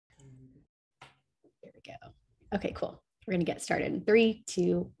Okay, cool. We're going to get started in 3,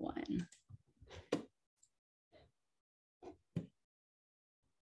 2, 1.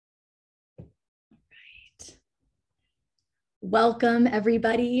 Welcome,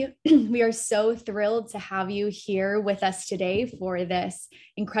 everybody. We are so thrilled to have you here with us today for this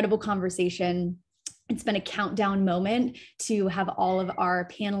incredible conversation. It's been a countdown moment to have all of our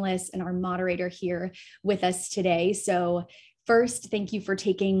panelists and our moderator here with us today. So first, thank you for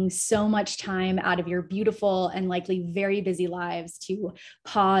taking so much time out of your beautiful and likely very busy lives to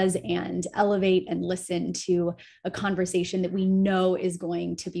pause and elevate and listen to a conversation that we know is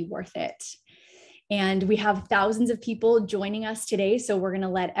going to be worth it. And we have thousands of people joining us today. So we're going to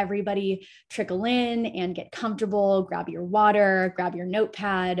let everybody trickle in and get comfortable, grab your water, grab your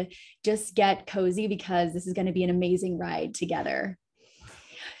notepad, just get cozy because this is going to be an amazing ride together.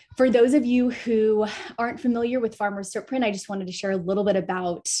 For those of you who aren't familiar with Farmer's Footprint, I just wanted to share a little bit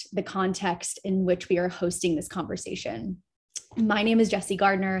about the context in which we are hosting this conversation. My name is Jessie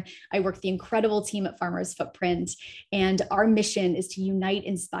Gardner. I work with the incredible team at Farmer's Footprint, and our mission is to unite,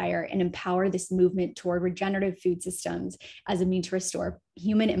 inspire, and empower this movement toward regenerative food systems as a means to restore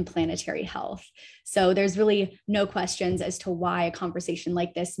human and planetary health. So there's really no questions as to why a conversation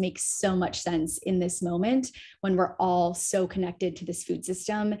like this makes so much sense in this moment when we're all so connected to this food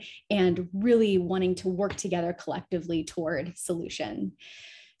system and really wanting to work together collectively toward solution.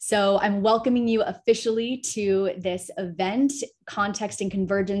 So I'm welcoming you officially to this event, Context and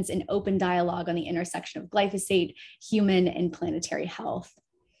Convergence, an open dialogue on the intersection of glyphosate, human and planetary health.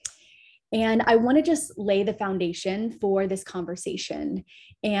 And I want to just lay the foundation for this conversation.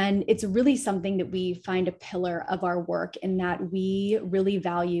 And it's really something that we find a pillar of our work in that we really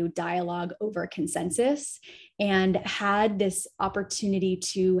value dialogue over consensus, and had this opportunity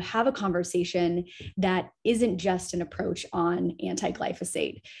to have a conversation that isn't just an approach on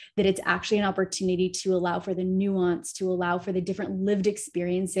anti-glyphosate, that it's actually an opportunity to allow for the nuance, to allow for the different lived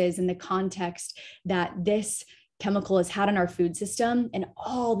experiences and the context that this chemical has had on our food system and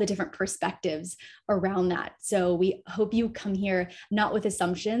all the different perspectives around that. So we hope you come here not with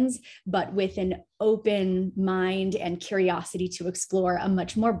assumptions, but with an open mind and curiosity to explore a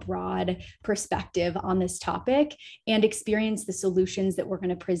much more broad perspective on this topic and experience the solutions that we're going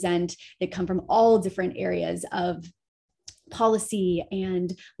to present that come from all different areas of policy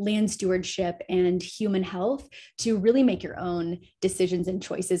and land stewardship and human health to really make your own decisions and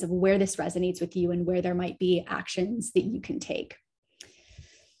choices of where this resonates with you and where there might be actions that you can take.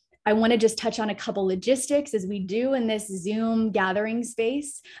 I want to just touch on a couple logistics as we do in this Zoom gathering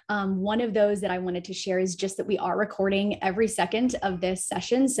space. One of those that I wanted to share is just that we are recording every second of this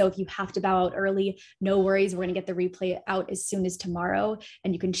session. So if you have to bow out early, no worries. We're going to get the replay out as soon as tomorrow,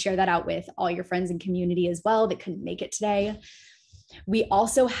 and you can share that out with all your friends and community as well that couldn't make it today. We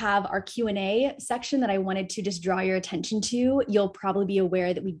also have our Q&A section that I wanted to just draw your attention to. You'll probably be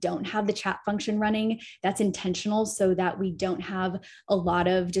aware that we don't have the chat function running. That's intentional so that we don't have a lot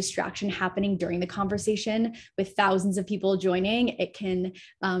of distraction happening during the conversation. With thousands of people joining, it can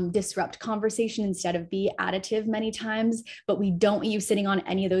disrupt conversation instead of be additive many times, but we don't want you sitting on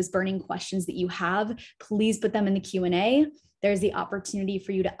any of those burning questions that you have. Please put them in the Q&A. There's the opportunity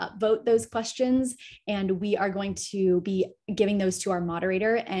for you to upvote those questions, and we are going to be giving those to our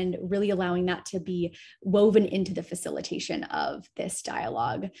moderator and really allowing that to be woven into the facilitation of this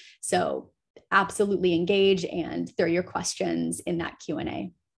dialogue. So absolutely engage and throw your questions in that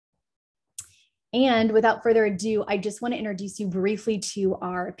Q&A. And without further ado, I just want to introduce you briefly to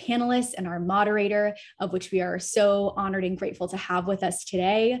our panelists and our moderator, of which we are so honored and grateful to have with us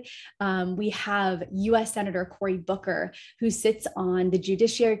today. We have US Senator Cory Booker, who sits on the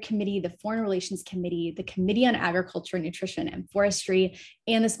Judiciary Committee, the Foreign Relations Committee, the Committee on Agriculture, Nutrition, and Forestry,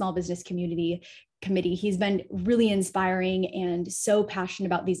 and the Small Business Community Committee. He's been really inspiring and so passionate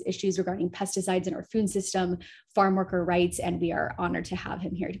about these issues regarding pesticides in our food system, farm worker rights, and we are honored to have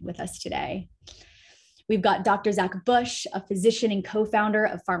him here with us today. We've got Dr. Zach Bush, a physician and co-founder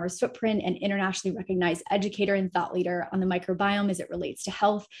of Farmer's Footprint, and internationally recognized educator and thought leader on the microbiome as it relates to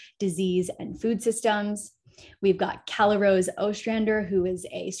health, disease, and food systems. We've got Calla Ostrander, who is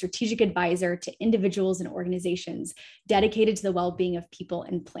a strategic advisor to individuals and organizations dedicated to the well-being of people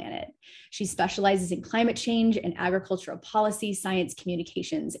and planet. She specializes in climate change and agricultural policy, science,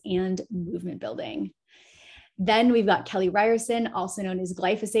 communications, and movement building. Then we've got Kelly Ryerson, also known as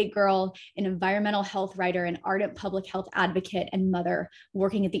Glyphosate Girl, an environmental health writer and ardent public health advocate and mother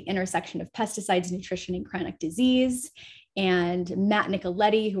working at the intersection of pesticides, nutrition, and chronic disease. and Matt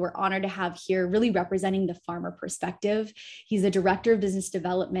Nicoletti, who we're honored to have here, really representing the farmer perspective. He's the Director of Business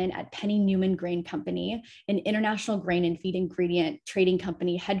Development at Penny Newman Grain Company, an international grain and feed ingredient trading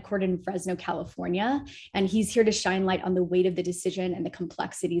company headquartered in Fresno, California. And he's here to shine light on the weight of the decision and the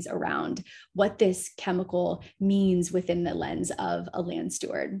complexities around what this chemical means within the lens of a land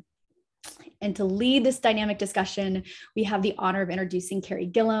steward. And to lead this dynamic discussion, we have the honor of introducing Carey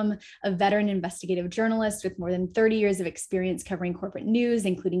Gillam, a veteran investigative journalist with more than 30 years of experience covering corporate news,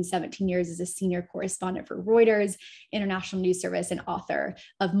 including 17 years as a senior correspondent for Reuters, International News Service, and author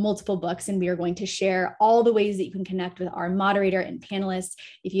of multiple books. And we are going to share all the ways that you can connect with our moderator and panelists.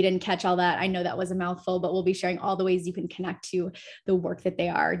 If you didn't catch all that, I know that was a mouthful, but we'll be sharing all the ways you can connect to the work that they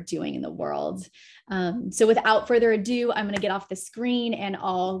are doing in the world. So without further ado, I'm going to get off the screen and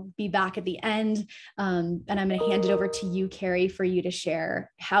I'll be back at the end. And I'm going to hand it over to you, Carey, for you to share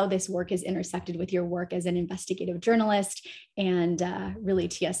how this work is intersected with your work as an investigative journalist and really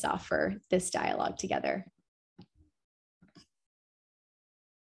tee us off for this dialogue together.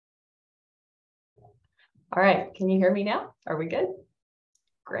 All right, can you hear me now? Are we good?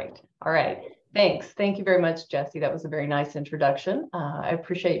 Great. All right. Thanks. Thank you very much, Jesse. That was a very nice introduction. I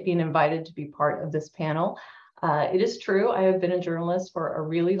appreciate being invited to be part of this panel. It is true, I have been a journalist for a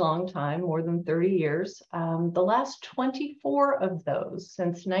really long time, more than 30 years. The last 24 of those,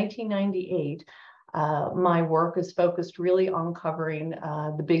 since 1998, my work is focused really on covering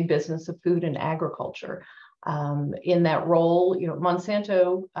the big business of food and agriculture. In that role,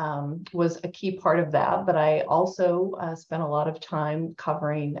 Monsanto was a key part of that, but I also spent a lot of time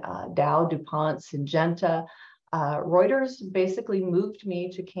covering Dow, DuPont, Syngenta. Reuters basically moved me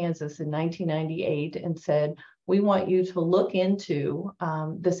to Kansas in 1998 and said, we want you to look into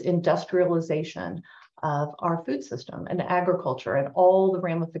this industrialization of our food system and agriculture and all the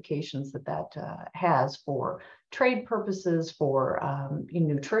ramifications that has for trade purposes, for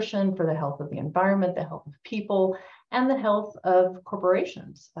nutrition, for the health of the environment, the health of people, and the health of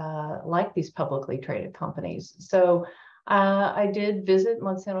corporations like these publicly traded companies. So I did visit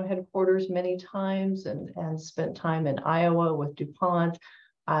Monsanto headquarters many times and spent time in Iowa with DuPont.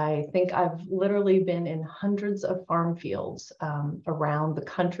 I think I've literally been in hundreds of farm fields around the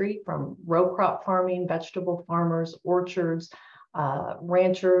country, from row crop farming, vegetable farmers, orchards,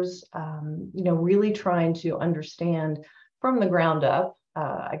 ranchers, really trying to understand from the ground up,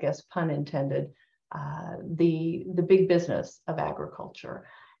 I guess pun intended, the big business of agriculture.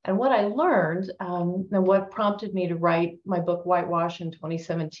 And what I learned, and what prompted me to write my book, Whitewash, in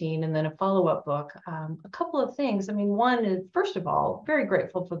 2017, and then a follow-up book, a couple of things. I mean, one is, first of all, very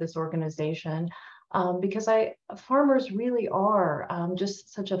grateful for this organization because farmers really are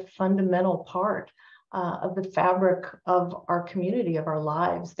just such a fundamental part of the fabric of our community, of our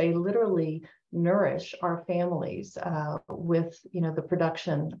lives. They literally nourish our families with, the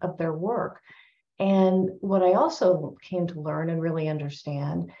production of their work. And what I also came to learn and really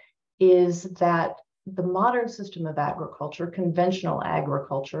understand is that the modern system of agriculture, conventional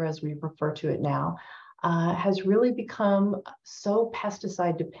agriculture, as we refer to it now, has really become so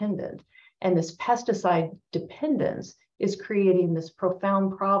pesticide dependent. And this pesticide dependence is creating this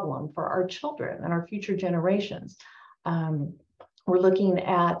profound problem for our children and our future generations. We're looking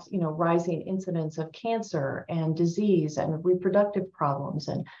at, rising incidence of cancer and disease and reproductive problems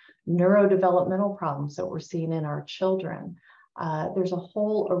and neurodevelopmental problems that we're seeing in our children. There's a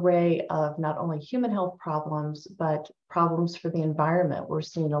whole array of not only human health problems, but problems for the environment. We're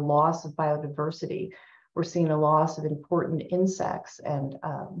seeing a loss of biodiversity. We're seeing a loss of important insects and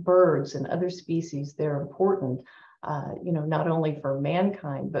birds and other species. They're important, not only for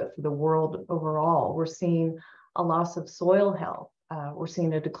mankind, but for the world overall. We're seeing a loss of soil health. We're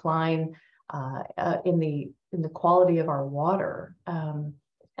seeing a decline in the quality of our water.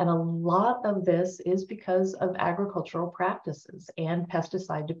 And a lot of this is because of agricultural practices and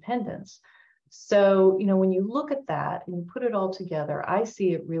pesticide dependence. So, when you look at that and you put it all together, I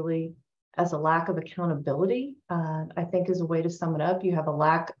see it really as a lack of accountability, I think is a way to sum it up. You have a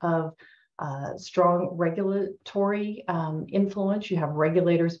lack of strong regulatory influence. You have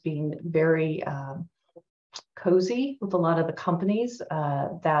regulators being very cozy with a lot of the companies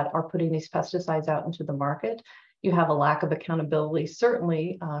that are putting these pesticides out into the market. You have a lack of accountability,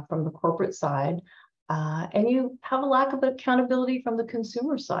 certainly from the corporate side, and you have a lack of accountability from the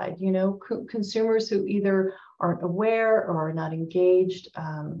consumer side. Consumers who either aren't aware or are not engaged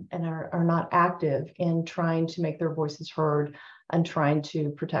and are not active in trying to make their voices heard and trying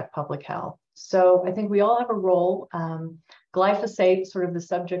to protect public health. So I think we all have a role. Glyphosate, sort of the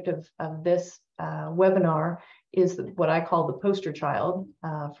subject of this webinar, is what I call the poster child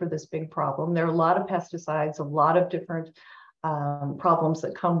for this big problem. There are a lot of pesticides, a lot of different problems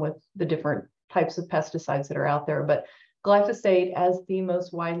that come with the different types of pesticides that are out there. But glyphosate, as the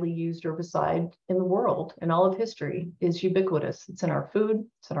most widely used herbicide in the world in all of history, is ubiquitous. It's in our food,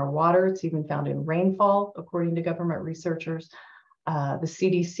 it's in our water, it's even found in rainfall, according to government researchers. The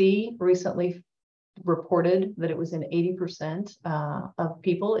CDC recently reported that it was in 80% of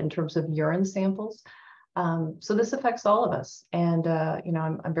people in terms of urine samples. So this affects all of us. And,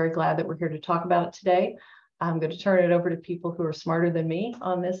 I'm very glad that we're here to talk about it today. I'm going to turn it over to people who are smarter than me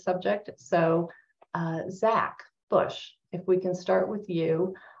on this subject. So Zach Bush, if we can start with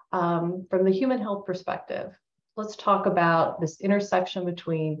you, from the human health perspective, let's talk about this intersection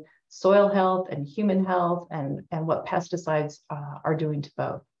between soil health and human health and what pesticides are doing to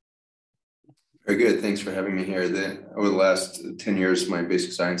both. Very good. Thanks for having me here. Over the last 10 years, my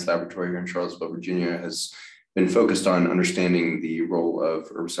basic science laboratory here in Charlottesville, Virginia, has been focused on understanding the role of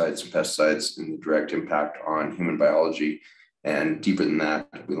herbicides and pesticides and the direct impact on human biology. And deeper than that,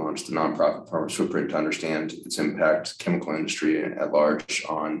 we launched the nonprofit Farmers Footprint to understand its impact, chemical industry at large,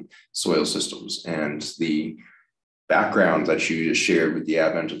 on soil systems. And the background that you just shared with the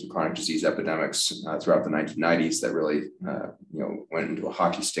advent of the chronic disease epidemics throughout the 1990s that really went into a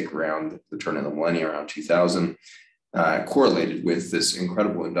hockey stick around the turn of the millennium, around 2000, correlated with this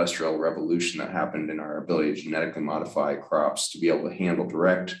incredible industrial revolution that happened in our ability to genetically modify crops to be able to handle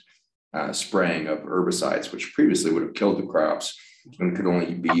direct spraying of herbicides, which previously would have killed the crops and could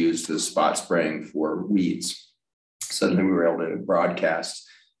only be used as spot spraying for weeds. Suddenly we were able to broadcast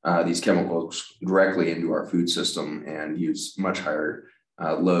these chemicals directly into our food system and use much higher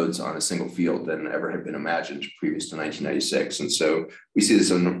loads on a single field than ever had been imagined previous to 1996. And so we see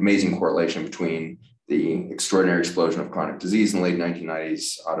this amazing correlation between the extraordinary explosion of chronic disease in the late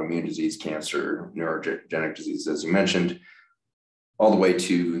 1990s, autoimmune disease, cancer, neurogenic disease, as you mentioned, all the way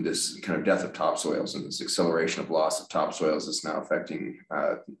to this kind of death of topsoils and this acceleration of loss of topsoils that's now affecting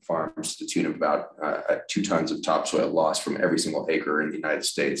farms to the tune of about 2 tons of topsoil loss from every single acre in the United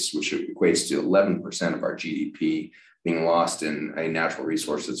States, which equates to 11% of our GDP being lost in a natural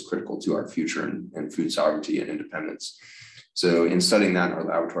resource that's critical to our future and food sovereignty and independence. So in studying that in our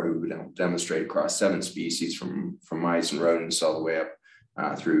laboratory, we've been able to demonstrate across 7 species from mice and rodents all the way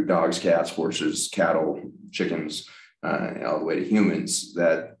up through dogs, cats, horses, cattle, chickens, all the way to humans,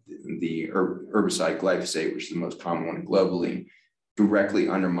 that the herbicide glyphosate, which is the most common one globally, directly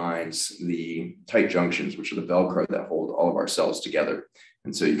undermines the tight junctions, which are the Velcro that hold all of our cells together.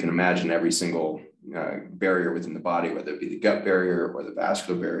 And so you can imagine every single barrier within the body, whether it be the gut barrier or the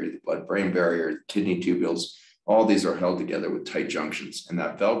vascular barrier, the blood-brain barrier, the kidney tubules, all these are held together with tight junctions. And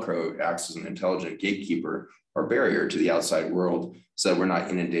that Velcro acts as an intelligent gatekeeper or barrier to the outside world, so that we're not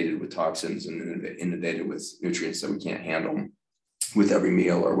inundated with toxins and inundated with nutrients that we can't handle with every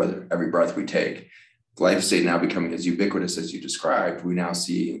meal or whether every breath we take. Glyphosate now becoming as ubiquitous as you described, we now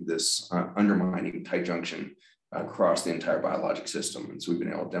see this undermining tight junction across the entire biologic system. And so we've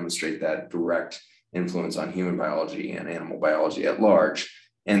been able to demonstrate that direct influence on human biology and animal biology at large.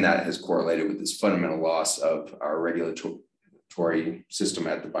 And that has correlated with this fundamental loss of our regulatory system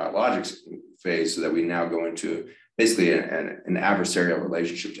at the biologics phase, so that we now go into basically an adversarial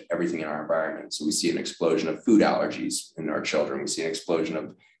relationship to everything in our environment. So we see an explosion of food allergies in our children. We see an explosion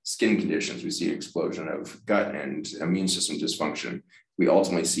of skin conditions. We see an explosion of gut and immune system dysfunction. We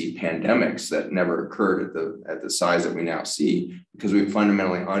ultimately see pandemics that never occurred at the size that we now see, because we've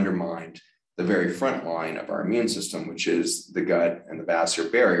fundamentally undermined the very front line of our immune system, which is the gut and the vascular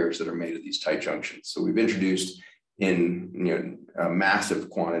barriers that are made of these tight junctions. So we've introduced in a massive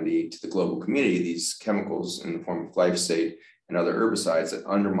quantity to the global community these chemicals in the form of glyphosate and other herbicides that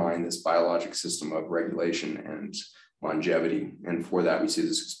undermine this biologic system of regulation and longevity. And for that, we see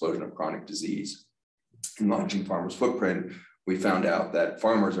this explosion of chronic disease. In launching Farmers Footprint, we found out that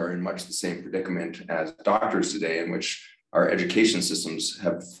farmers are in much the same predicament as doctors today, in which our education systems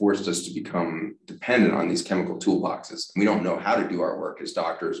have forced us to become dependent on these chemical toolboxes. We don't know how to do our work as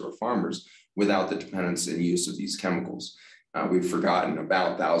doctors or farmers without the dependence and use of these chemicals. We've forgotten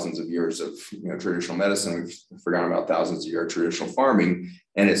about thousands of years of traditional medicine. We've forgotten about thousands of years of traditional farming,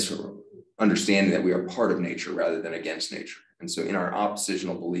 and it's understanding that we are part of nature rather than against nature. And so in our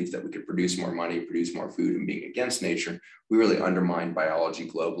oppositional belief that we could produce more money, produce more food, and being against nature, we really undermine biology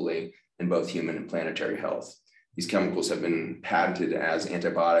globally in both human and planetary health. These chemicals have been patented as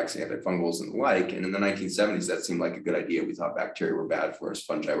antibiotics, antifungals, and the like. And in the 1970s, that seemed like a good idea. We thought bacteria were bad for us,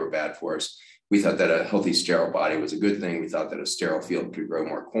 fungi were bad for us. We thought that a healthy, sterile body was a good thing. We thought that a sterile field could grow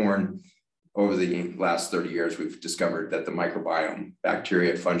more corn. over the last 30 years, we've discovered that the microbiome,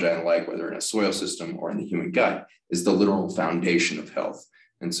 bacteria, fungi, and the like, whether in a soil system or in the human gut, is the literal foundation of health.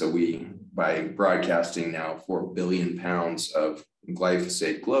 And so we, by broadcasting now 4 billion pounds of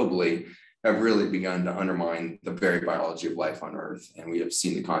glyphosate globally, have really begun to undermine the very biology of life on Earth. And we have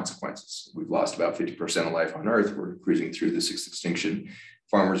seen the consequences. We've lost about 50% of life on Earth. We're cruising through the sixth extinction.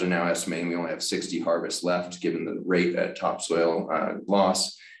 Farmers are now estimating we only have 60 harvests left, given the rate of topsoil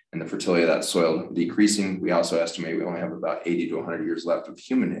loss and the fertility of that soil decreasing. We also estimate we only have about 80 to 100 years left of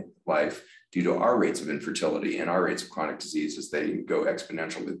human life due to our rates of infertility and our rates of chronic disease as they go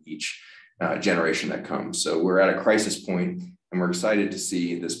exponential with each generation that comes. So we're at a crisis point, and we're excited to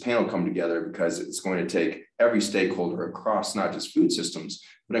see this panel come together because it's going to take every stakeholder across not just food systems,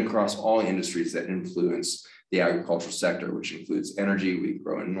 but across all industries that influence the agricultural sector, which includes energy. We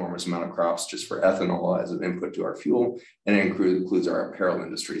grow an enormous amount of crops just for ethanol as an input to our fuel, and it includes our apparel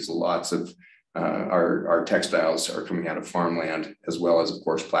industries. So lots of our textiles are coming out of farmland, as well as, of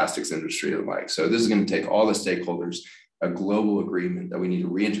course, plastics industry and the like. So this is going to take all the stakeholders, a global agreement that we need to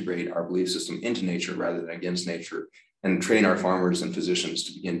reintegrate our belief system into nature rather than against nature, and train our farmers and physicians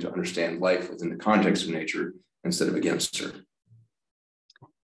to begin to understand life within the context of nature instead of against her.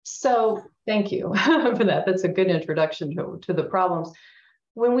 So thank you for that. That's a good introduction to the problems.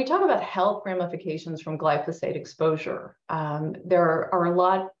 When we talk about health ramifications from glyphosate exposure, there are a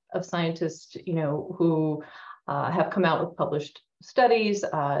lot of scientists, who have come out with published studies.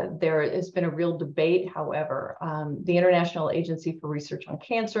 There has been a real debate. However, the International Agency for Research on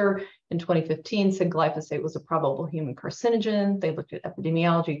Cancer in 2015 said glyphosate was a probable human carcinogen. They looked at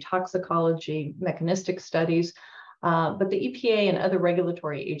epidemiology, toxicology, mechanistic studies. But the EPA and other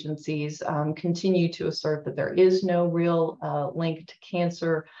regulatory agencies continue to assert that there is no real link to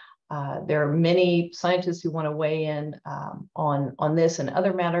cancer. There are many scientists who want to weigh in on this and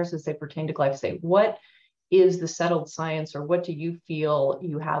other matters as they pertain to glyphosate. What is the settled science, or what do you feel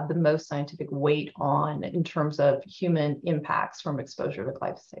you have the most scientific weight on in terms of human impacts from exposure to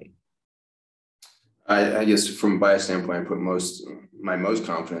glyphosate? I guess from a bias standpoint, I put my most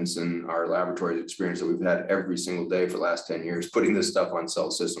confidence in our laboratory experience that we've had every single day for the last 10 years, putting this stuff on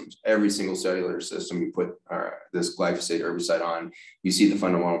cell systems. Every single cellular system you put this glyphosate herbicide on, you see the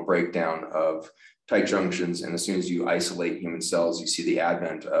fundamental breakdown of tight junctions. And as soon as you isolate human cells, you see the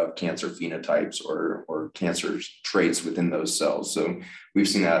advent of cancer phenotypes or cancer traits within those cells. So we've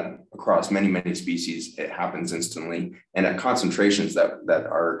seen that across many, many species. It happens instantly and at concentrations that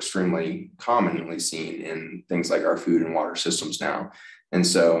are extremely commonly seen in things like our food and water systems now. And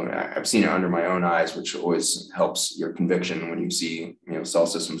so I've seen it under my own eyes, which always helps your conviction when you see cell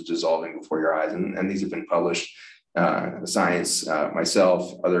systems dissolving before your eyes. And these have been published. Science,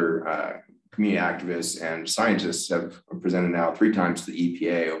 myself, other community activists and scientists have presented now 3 times to the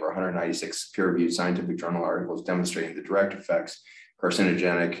EPA over 196 peer-reviewed scientific journal articles demonstrating the direct effects,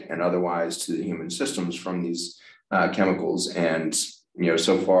 carcinogenic and otherwise, to the human systems from these chemicals. And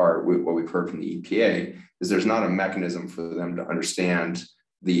so far, what we've heard from the EPA is there's not a mechanism for them to understand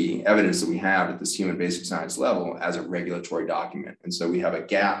the evidence that we have at this human basic science level as a regulatory document. And so we have a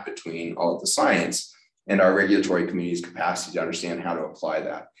gap between all of the science and our regulatory community's capacity to understand how to apply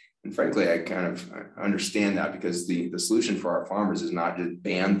that. And frankly, I kind of understand that because the solution for our farmers is not just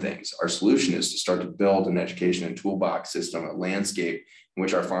ban things. Our solution is to start to build an education and toolbox system, a landscape in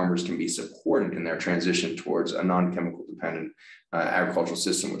which our farmers can be supported in their transition towards a non-chemical dependent agricultural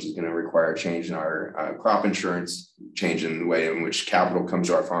system, which is going to require a change in our crop insurance, change in the way in which capital comes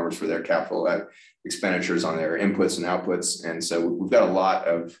to our farmers for their capital expenditures on their inputs and outputs. And so we've got a lot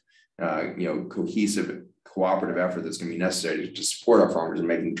of cohesive cooperative effort that's going to be necessary to support our farmers in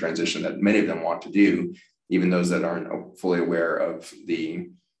making the transition that many of them want to do. Even those that aren't fully aware of the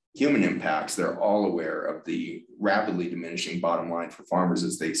human impacts, they're all aware of the rapidly diminishing bottom line for farmers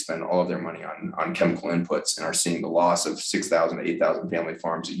as they spend all of their money on chemical inputs and are seeing the loss of 6,000 to 8,000 family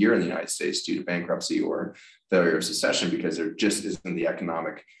farms a year in the United States due to bankruptcy or failure of succession, because there just isn't the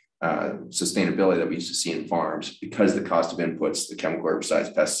economic sustainability that we used to see in farms because the cost of inputs, the chemical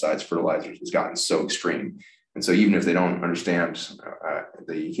herbicides, pesticides, fertilizers has gotten so extreme. And so even if they don't understand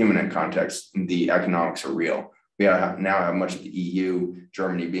the human context, the economics are real. We now have much of the EU,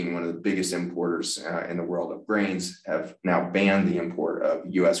 Germany being one of the biggest importers in the world of grains, have now banned the import of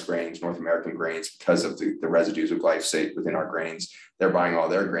US grains, North American grains, because of the residues of glyphosate within our grains. They're buying all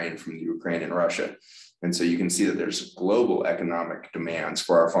their grain from the Ukraine and Russia. And so you can see that there's global economic demands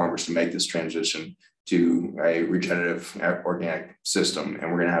for our farmers to make this transition to a regenerative organic system.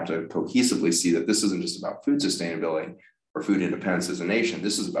 And we're going to have to cohesively see that this isn't just about food sustainability or food independence as a nation.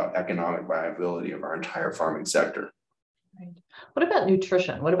 This is about economic viability of our entire farming sector. Right. What about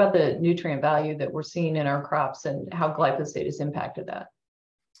nutrition? What about the nutrient value that we're seeing in our crops and how glyphosate has impacted that?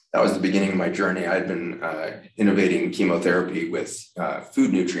 That was the beginning of my journey. I'd been innovating chemotherapy with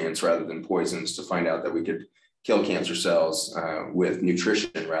food nutrients rather than poisons to find out that we could kill cancer cells with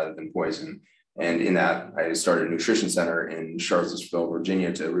nutrition rather than poison. And in that, I started a nutrition center in Charlottesville,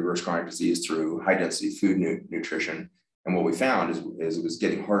 Virginia, to reverse chronic disease through high-density food nutrition. And what we found is it was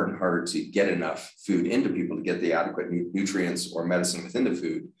getting harder and harder to get enough food into people to get the adequate nutrients or medicine within the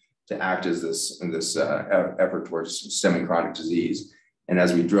food to act as this effort towards stemming chronic disease. And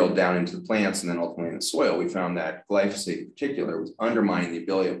as we drilled down into the plants and then ultimately in the soil, we found that glyphosate in particular was undermining the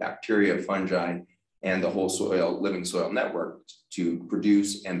ability of bacteria, fungi, and the whole living soil network to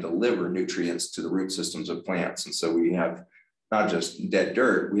produce and deliver nutrients to the root systems of plants. And so we have not just dead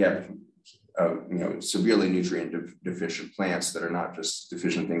dirt, we have severely nutrient deficient plants that are not just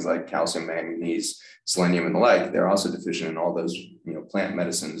deficient in things like calcium, manganese, selenium, and the like. They're also deficient in all those plant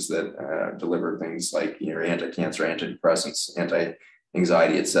medicines that deliver things like anti-cancer, antidepressants,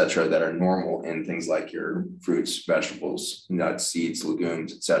 anti-anxiety, et cetera, that are normal in things like your fruits, vegetables, nuts, seeds,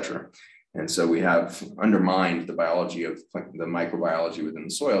 legumes, et cetera. And so we have undermined the biology of the microbiology within the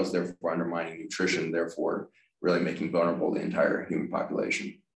soils, therefore undermining nutrition, therefore really making vulnerable the entire human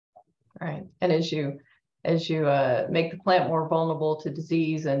population. Right. And as you make the plant more vulnerable to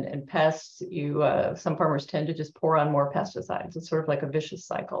disease and pests, some farmers tend to just pour on more pesticides. It's sort of like a vicious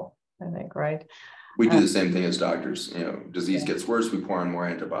cycle, I think, right? We do the same thing as doctors. Disease gets worse, we pour on more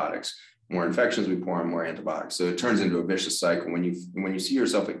antibiotics. More infections, we pour on more antibiotics. So it turns into a vicious cycle. When you see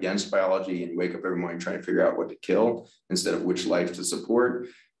yourself against biology and you wake up every morning trying to figure out what to kill instead of which life to support,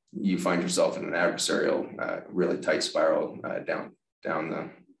 you find yourself in an adversarial, really tight spiral down the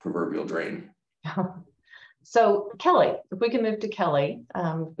proverbial drain. So Kelly, if we can move to Kelly,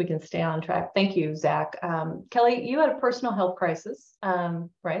 if we can stay on track. Thank you, Zach. Kelly, you had a personal health crisis,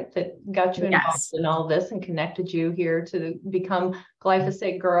 right? That got you involved in all this and connected you here to become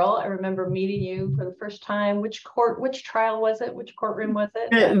glyphosate girl. I remember meeting you for the first time. Which trial was it? Which courtroom was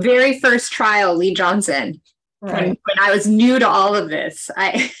it? The very first trial, Lee Johnson. Right. When I was new to all of this,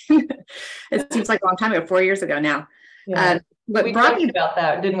 it seems like a long time ago, 4 years ago now. Yeah. But we talked about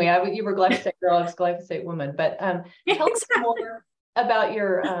that, didn't we? You were glyphosate girl, I was glyphosate woman. But tell us more about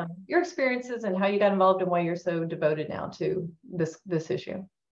your experiences and how you got involved and why you're so devoted now to this issue.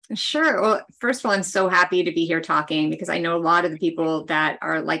 Sure. Well, first of all, I'm so happy to be here talking because I know a lot of the people that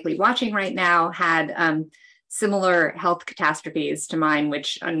are likely watching right now had similar health catastrophes to mine,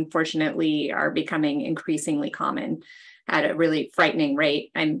 which unfortunately are becoming increasingly common at a really frightening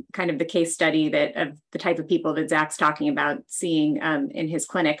rate. I'm kind of the case study of the type of people that Zach's talking about seeing in his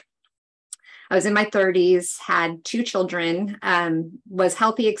clinic. I was in my 30s, had 2 children, was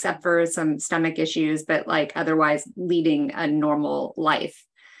healthy except for some stomach issues, but otherwise leading a normal life.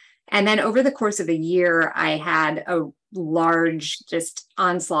 And then over the course of a year, I had a large just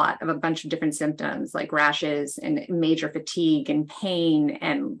onslaught of a bunch of different symptoms like rashes and major fatigue and pain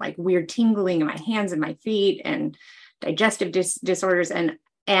and weird tingling in my hands and my feet and digestive disorders.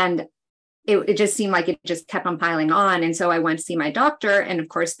 And it just seemed like it just kept on piling on. And so I went to see my doctor. And of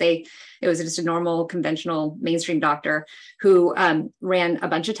course, it was just a normal, conventional, mainstream doctor who ran a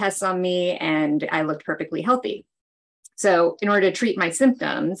bunch of tests on me and I looked perfectly healthy. So in order to treat my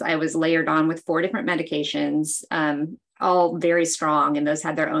symptoms, I was layered on with 4 different medications, all very strong, and those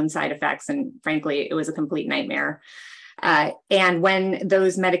had their own side effects. And frankly, it was a complete nightmare. And when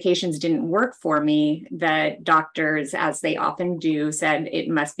those medications didn't work for me, the doctors, as they often do, said it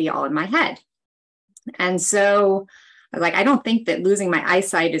must be all in my head. And so I don't think that losing my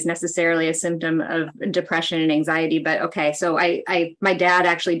eyesight is necessarily a symptom of depression and anxiety, but okay. So my dad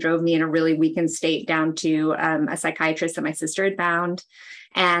actually drove me in a really weakened state down to a psychiatrist that my sister had found.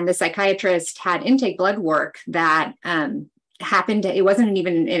 And the psychiatrist had intake blood work that it wasn't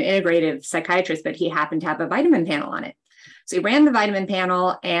even an integrative psychiatrist, but he happened to have a vitamin panel on it. So he ran the vitamin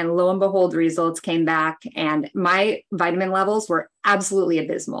panel and lo and behold, the results came back and my vitamin levels were absolutely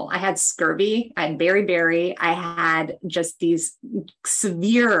abysmal. I had scurvy, I had beriberi, I had just these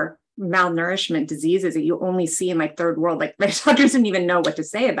severe malnourishment diseases that you only see in third world. My doctors didn't even know what to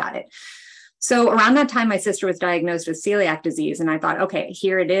say about it. So around that time, my sister was diagnosed with celiac disease. And I thought, okay,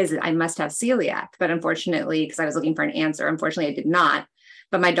 here it is. I must have celiac. But unfortunately, because I was looking for an answer, unfortunately, I did not.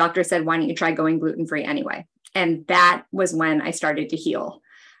 But my doctor said, why don't you try going gluten-free anyway? And that was when I started to heal.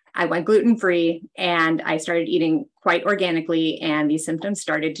 I went gluten-free and I started eating quite organically, and these symptoms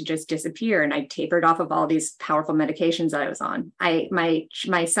started to just disappear. And I tapered off of all these powerful medications that I was on.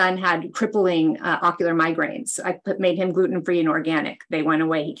 My son had crippling ocular migraines. So I made him gluten-free and organic. They went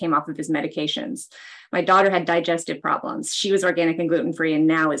away. He came off of his medications. My daughter had digestive problems. She was organic and gluten-free and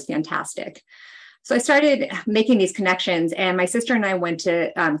now is fantastic. So I started making these connections, and my sister and I went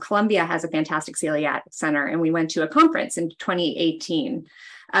to Columbia has a fantastic celiac center, and we went to a conference in 2018.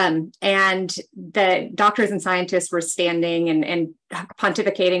 And the doctors and scientists were standing and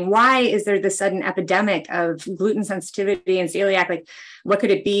pontificating, why is there this sudden epidemic of gluten sensitivity and celiac? Like, what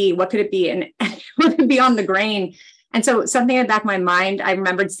could it be? What could it be? And what could be on the grain? And so something in the back of my mind, I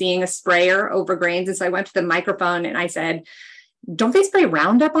remembered seeing a sprayer over grains. And so I went to the microphone and I said, don't they spray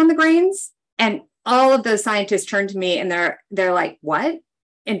Roundup on the grains? And all of those scientists turned to me and they're like, what?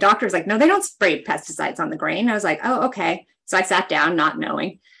 And doctors like, no, they don't spray pesticides on the grain. I was like, oh, okay. So I sat down, not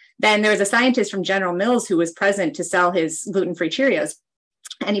knowing. Then there was a scientist from General Mills who was present to sell his gluten-free Cheerios.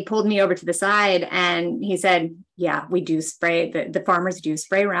 And he pulled me over to the side and he said, yeah, we do spray, the farmers do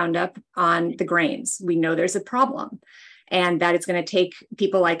spray Roundup on the grains. We know there's a problem and that it's going to take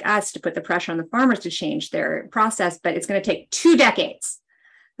people like us to put the pressure on the farmers to change their process, but it's going to take 2 decades.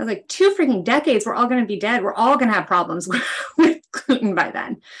 I was like, 2 freaking decades, we're all going to be dead. We're all going to have problems with gluten by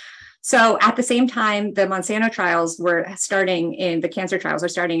then. So at the same time, the Monsanto trials were starting the cancer trials are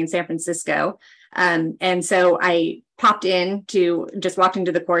starting in San Francisco. And so I walked into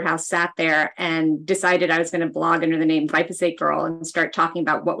the courthouse, sat there and decided I was going to blog under the name Glyphosate Girl and start talking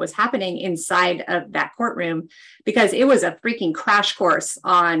about what was happening inside of that courtroom, because it was a freaking crash course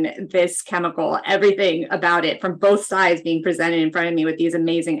on this chemical, everything about it from both sides being presented in front of me with these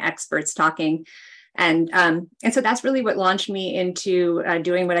amazing experts talking. And so that's really what launched me into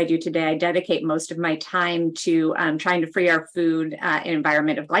doing what I do today. I dedicate most of my time to trying to free our food and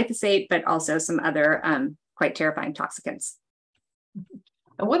environment of glyphosate, but also some other quite terrifying toxicants.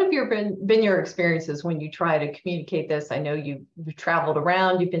 And what have been your experiences when you try to communicate this? I know you've traveled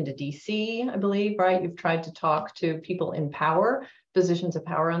around, you've been to DC, I believe, right? You've tried to talk to people in power, positions of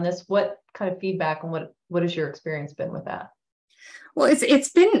power on this. What kind of feedback and what has your experience been with that? Well, it's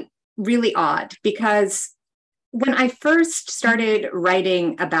been really odd, because when I first started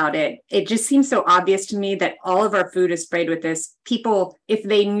writing about it, it just seemed so obvious to me that all of our food is sprayed with this. People, if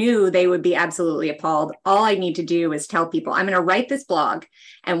they knew, they would be absolutely appalled. All I need to do is tell people, I'm going to write this blog,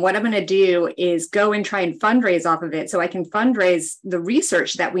 and what I'm going to do is go and try and fundraise off of it so I can fundraise the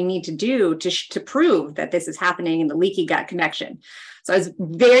research that we need to do to prove that this is happening in the leaky gut connection. So I was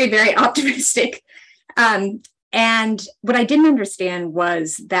very, very optimistic. And what I didn't understand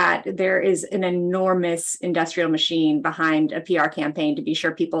was that there is an enormous industrial machine behind a PR campaign to be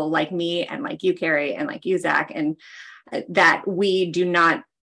sure people like me and like you, Carey, and like you, Zach, and that we do not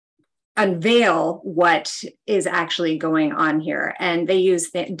unveil what is actually going on here. And they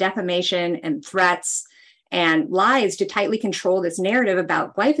use the and threats and lies to tightly control this narrative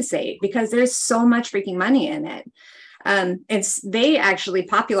about glyphosate, because there's so much freaking money in it. They actually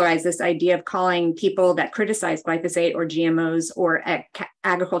popularized this idea of calling people that criticize glyphosate or GMOs or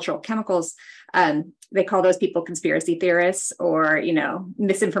agricultural chemicals. They call those people conspiracy theorists or,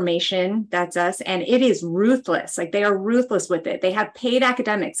 misinformation. That's us. And it is ruthless. Like, they are ruthless with it. They have paid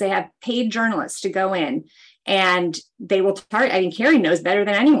academics. They have paid journalists to go in, and they will target. I mean, Carey knows better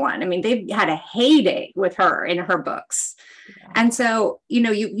than anyone. I mean, they've had a heyday with her in her books. Yeah. And so,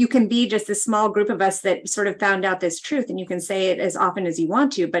 you can be just a small group of us that sort of found out this truth, and you can say it as often as you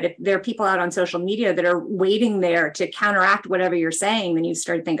want to. But if there are people out on social media that are waiting there to counteract whatever you're saying, then you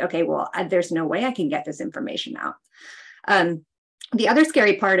start to think, okay, well, there's no way I can get this information out. The other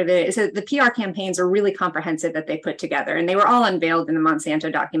scary part of it is that the PR campaigns are really comprehensive that they put together, and they were all unveiled in the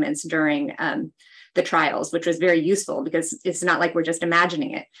Monsanto documents during the trials, which was very useful because it's not like we're just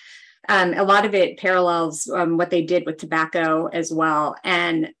imagining it. A lot of it parallels what they did with tobacco as well.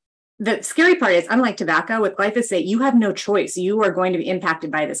 And the scary part is, unlike tobacco, with glyphosate, you have no choice. You are going to be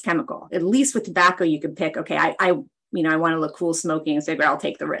impacted by this chemical. At least with tobacco, you can pick, okay, I want to look cool smoking, so I'll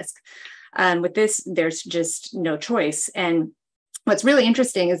take the risk. With this, there's just no choice. And what's really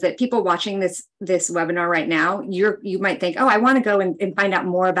interesting is that people watching this webinar right now, you might think, oh, I want to go and find out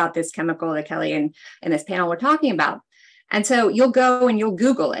more about this chemical that Kelly and this panel were talking about. And so you'll go and you'll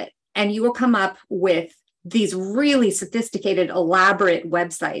Google it, and you will come up with these really sophisticated, elaborate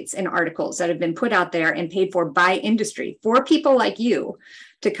websites and articles that have been put out there and paid for by industry for people like you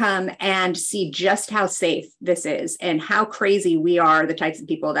to come and see just how safe this is and how crazy we are, the types of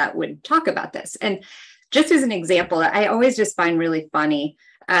people that would talk about this. And just as an example, I always just find really funny.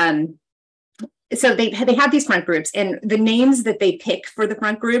 so they have these front groups, and the names that they pick for the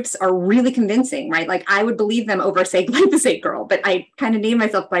front groups are really convincing, right? Like I would believe them over, say, glyphosate girl, but I kind of named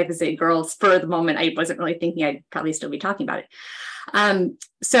myself glyphosate girl for the moment. I wasn't really thinking I'd probably still be talking about it.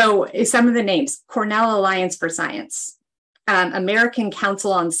 So some of the names: Cornell Alliance for Science, American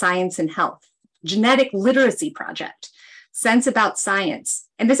Council on Science and Health, Genetic Literacy Project, Sense About Science.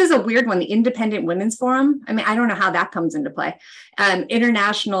 And this is a weird one, the Independent Women's Forum. I mean, I don't know how that comes into play.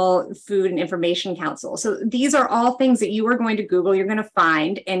 International Food and Information Council. So these are all things that you are going to Google, you're going to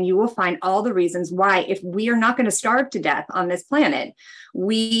find, and you will find all the reasons why, if we are not going to starve to death on this planet,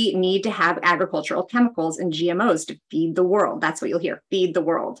 we need to have agricultural chemicals and GMOs to feed the world. That's what you'll hear, feed the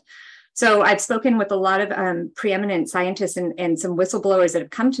world. So I've spoken with a lot of preeminent scientists and some whistleblowers that have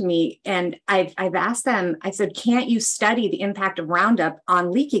come to me, and I've asked them, I said, can't you study the impact of Roundup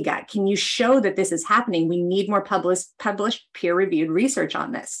on leaky gut? Can you show that this is happening? We need more published peer-reviewed research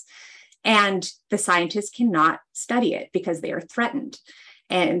on this. And the scientists cannot study it because they are threatened.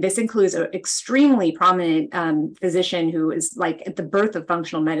 And this includes an extremely prominent physician who is like at the birth of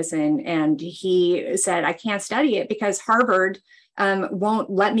functional medicine. And he said, I can't study it because Harvard won't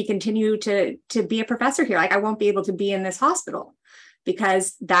let me continue to be a professor here. Like I won't be able to be in this hospital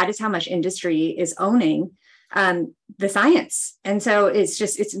because that is how much industry is owning the science. And so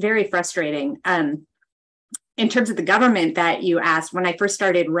it's very frustrating. In terms of the government that you asked, when I first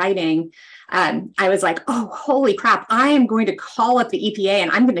started writing, I was like, oh, holy crap, I am going to call up the EPA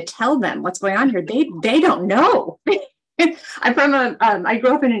and I'm going to tell them what's going on here. They don't know. I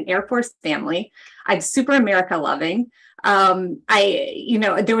grew up in an Air Force family. I'm super America loving.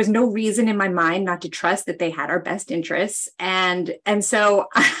 There was no reason in my mind not to trust that they had our best interests. And so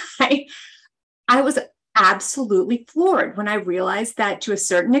I was absolutely floored when I realized that to a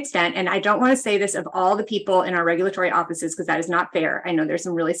certain extent, and I don't want to say this of all the people in our regulatory offices, because that is not fair. I know there's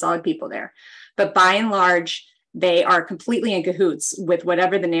some really solid people there, but by and large, they are completely in cahoots with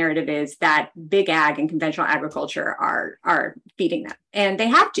whatever the narrative is that big ag and conventional agriculture are feeding them. And they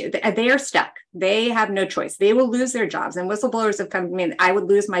have to. They are stuck. They have no choice. They will lose their jobs. And whistleblowers have come to me, and I would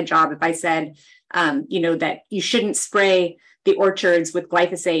lose my job if I said, that you shouldn't spray the orchards with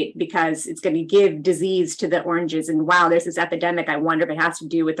glyphosate because it's going to give disease to the oranges. And wow, there's this epidemic. I wonder if it has to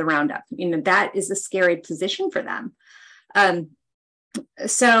do with the Roundup. That is a scary position for them.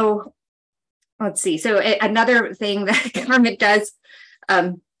 So let's see. So another thing that government does,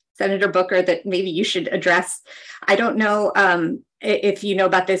 Senator Booker, that maybe you should address. I don't know if you know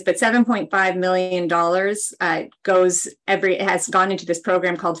about this, but $7.5 million has gone into this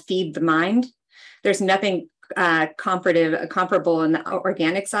program called Feed the Mind. There's nothing comparable in the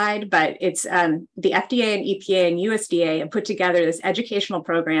organic side, but it's the FDA and EPA and USDA have put together this educational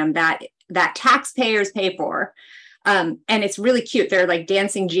program that taxpayers pay for, and it's really cute. They're like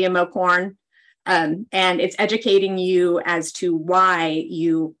dancing GMO corn. And it's educating you as to why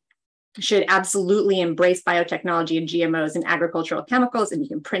you should absolutely embrace biotechnology and GMOs and agricultural chemicals. And you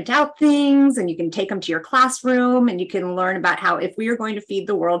can print out things and you can take them to your classroom and you can learn about how if we are going to feed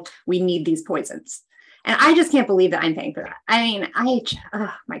the world, we need these poisons. And I just can't believe that I'm paying for that. I mean,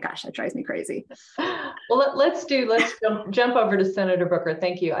 oh my gosh, that drives me crazy. Well, let's jump over to Senator Booker.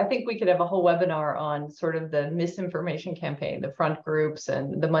 Thank you. I think we could have a whole webinar on sort of the misinformation campaign, the front groups,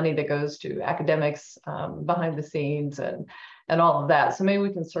 and the money that goes to academics behind the scenes and all of that. So maybe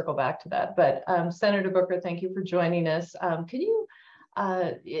we can circle back to that. But Senator Booker, thank you for joining us. Can you,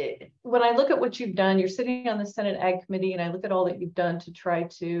 when I look at what you've done, you're sitting on the Senate Ag Committee, and I look at all that you've done to try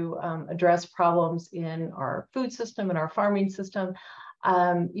to address problems in our food system and our farming system.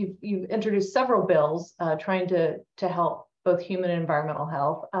 You've introduced several bills trying to help both human and environmental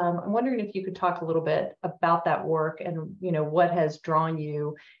health. I'm wondering if you could talk a little bit about that work and what has drawn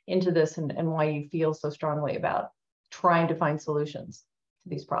you into this and why you feel so strongly about trying to find solutions to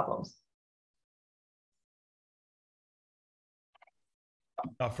these problems.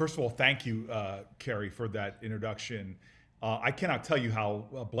 First of all, thank you, Carey, for that introduction. I cannot tell you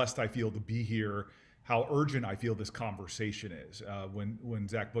how blessed I feel to be here, how urgent I feel this conversation is. When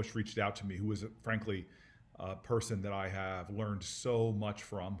Zach Bush reached out to me, who was frankly a person that I have learned so much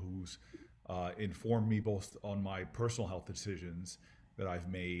from, who's informed me both on my personal health decisions that I've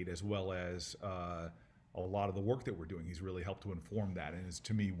made, as well as a lot of the work that we're doing. He's really helped to inform that, and is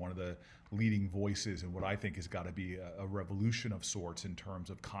to me one of the leading voices in what I think has got to be a revolution of sorts in terms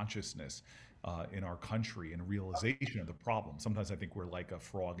of consciousness in our country and realization of the problem. Sometimes I think we're like a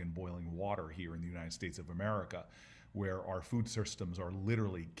frog in boiling water here in the United States of America, where our food systems are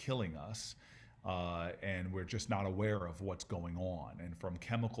literally killing us, and we're just not aware of what's going on. And from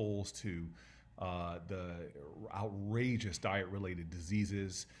chemicals to the outrageous diet-related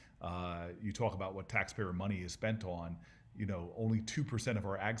diseases, You talk about what taxpayer money is spent on, only 2% of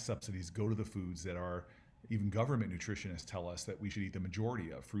our ag subsidies go to the foods that are, even government nutritionists tell us that we should eat the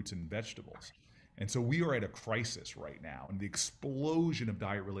majority of, fruits and vegetables. And so we are at a crisis right now, and the explosion of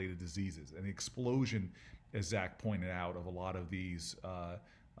diet-related diseases and the explosion, as Zach pointed out, of a lot of these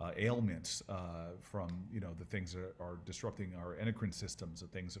ailments from the things that are disrupting our endocrine systems, the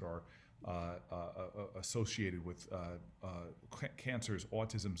things that are associated with cancers,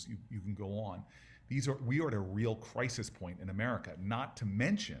 autisms. You can go on. We are at a real crisis point in America. Not to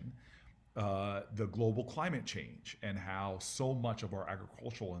mention the global climate change and how so much of our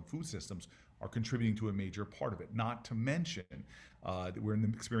agricultural and food systems are contributing to a major part of it. Not to mention that we're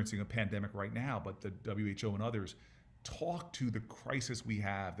experiencing a pandemic right now, but the WHO and others talk to the crisis we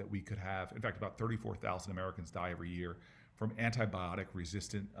have, that we could have. In fact, about 34,000 Americans die every year from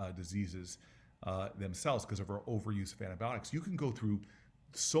antibiotic-resistant diseases themselves because of our overuse of antibiotics. You can go through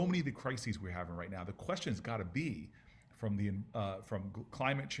so many of the crises we're having right now. The question's got to be from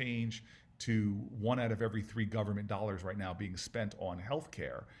climate change to 1 out of every 3 government dollars right now being spent on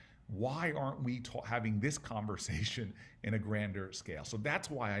healthcare. Why aren't we having this conversation in a grander scale? So that's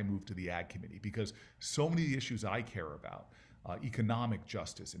why I moved to the Ag Committee, because so many of the issues I care about, economic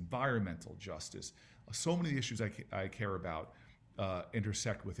justice, environmental justice, so many of the issues I care about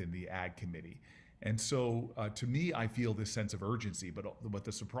intersect within the Ag Committee. And so to me, I feel this sense of urgency, but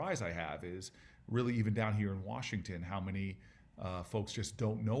the surprise I have is really even down here in Washington, how many folks just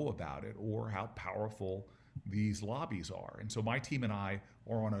don't know about it or how powerful these lobbies are. And so my team and I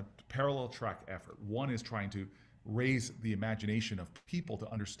are on a parallel track effort. One is trying to raise the imagination of people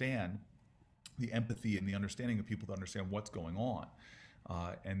to understand the empathy and the understanding of people to understand what's going on.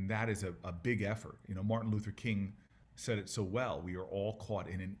 And that is a big effort. Martin Luther King said it so well. We are all caught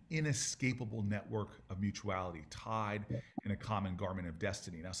in an inescapable network of mutuality, tied in a common garment of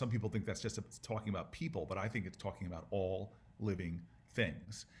destiny. Now, some people think that's just talking about people, but I think it's talking about all living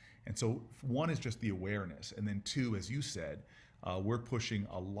things. And so one is just the awareness. And then two, as you said, we're pushing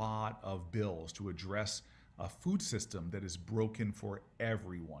a lot of bills to address a food system that is broken for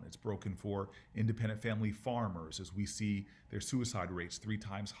everyone. It's broken for independent family farmers, as we see their suicide rates 3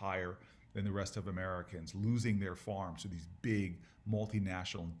 times higher than the rest of Americans, losing their farms to these big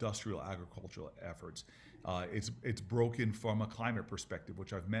multinational industrial agricultural efforts. It's broken from a climate perspective,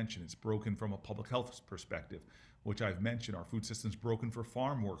 which I've mentioned. It's broken from a public health perspective, which I've mentioned. Our food system's broken for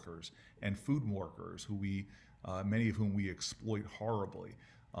farm workers and food workers, many of whom we exploit horribly.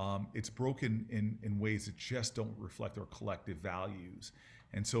 It's broken in ways that just don't reflect our collective values.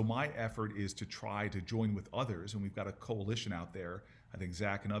 And so my effort is to try to join with others, and we've got a coalition out there. I think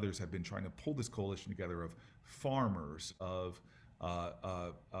Zach and others have been trying to pull this coalition together of farmers, of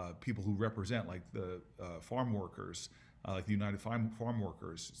people who represent, like the farm workers, like the United Farm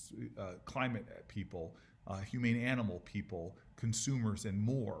Workers, climate people, humane animal people, consumers, and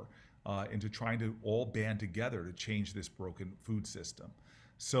more, into trying to all band together to change this broken food system.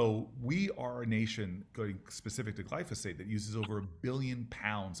 So we are a nation, going specific to glyphosate, that uses over 1 billion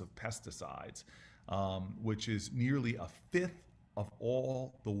pounds of pesticides, which is nearly 1/5 of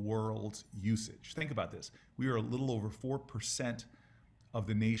all the world's usage. Think about this. We are a little over 4% of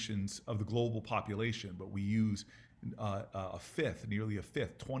the global population, but we use nearly a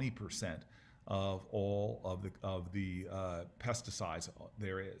fifth, 20% of all of the pesticides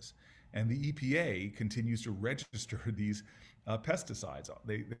there is. And the EPA continues to register these pesticides.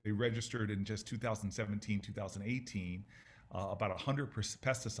 They registered in just 2017, 2018, about 100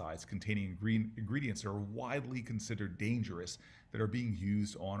 pesticides containing ingredients that are widely considered dangerous that are being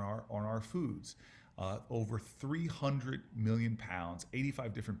used on our foods. Over 300 million pounds,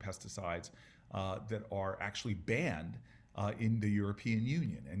 85 different pesticides that are actually banned in the European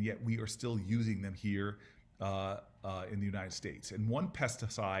Union, and yet we are still using them here in the United States. And one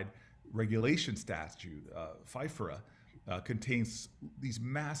pesticide regulation statute, FIFRA, contains these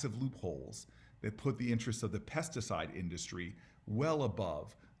massive loopholes that put the interests of the pesticide industry well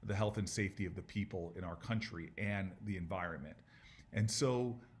above the health and safety of the people in our country and the environment. And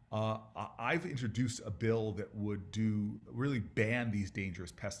so I've introduced a bill that would really ban these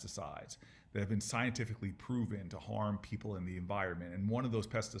dangerous pesticides that have been scientifically proven to harm people and the environment. And one of those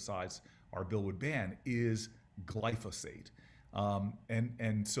pesticides our bill would ban is glyphosate.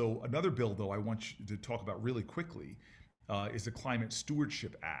 And so another bill, though, I want you to talk about really quickly is the Climate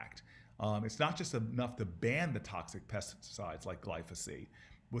Stewardship Act. It's not just enough to ban the toxic pesticides like glyphosate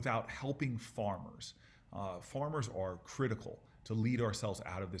without helping farmers. Farmers are critical to lead ourselves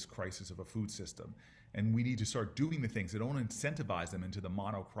out of this crisis of a food system. And we need to start doing the things that don't incentivize them into the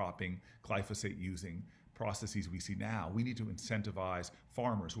monocropping, glyphosate using processes we see now. We need to incentivize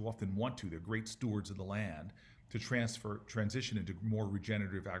farmers who often want to, they're great stewards of the land, to transition into more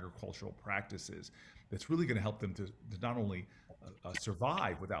regenerative agricultural practices that's really going to help them to not only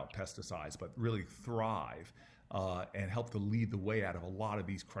survive without pesticides, but really thrive and help to lead the way out of a lot of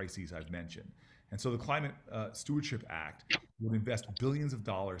these crises I've mentioned. And so the Climate Stewardship Act would invest billions of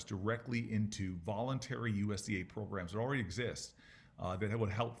dollars directly into voluntary USDA programs that already exist that would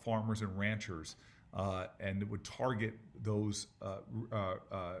help farmers and ranchers, and it would target those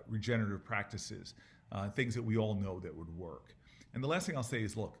regenerative practices, things that we all know that would work. And the last thing I'll say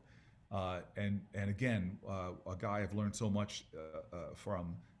is, look, and again, a guy I've learned so much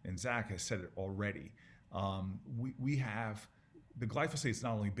from, and Zach has said it already. We have the glyphosate is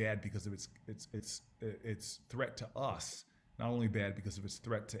not only bad because of its threat to us, not only bad because of its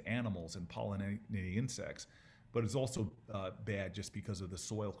threat to animals and pollinating insects, but it's also bad just because of the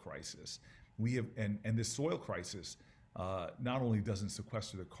soil crisis. We have, and this soil crisis not only doesn't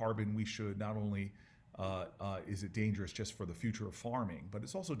sequester the carbon we should, not only is it dangerous just for the future of farming, but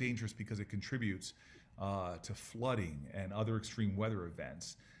it's also dangerous because it contributes to flooding and other extreme weather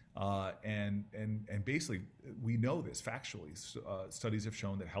events. And basically, we know this factually. Studies have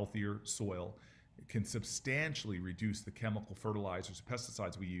shown that healthier soil can substantially reduce the chemical fertilizers and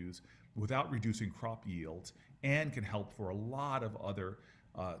pesticides we use without reducing crop yields, and can help for a lot of other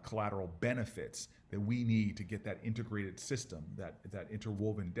collateral benefits that we need to get that integrated system, that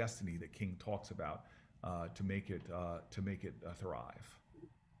interwoven destiny that King talks about, to make it thrive.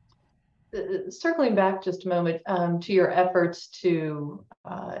 Circling back just a moment to your efforts to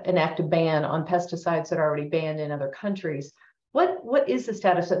enact a ban on pesticides that are already banned in other countries, what is the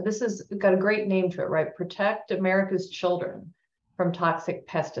status of this? Has got a great name to it, right? Protect America's Children from Toxic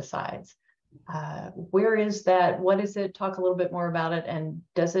Pesticides. Where is that? What is it? Talk a little bit more about it. And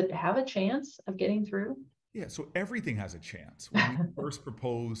does it have a chance of getting through? Yeah, so everything has a chance. When we first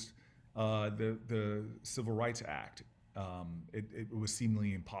proposed the Civil Rights Act, it was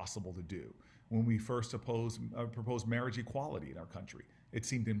seemingly impossible to do. When we first proposed marriage equality in our country, it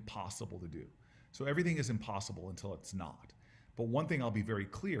seemed impossible to do. So everything is impossible until it's not. But one thing I'll be very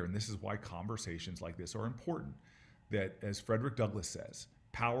clear, and this is why conversations like this are important, that as Frederick Douglass says,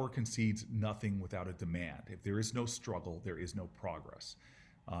 power concedes nothing without a demand. If there is no struggle, there is no progress.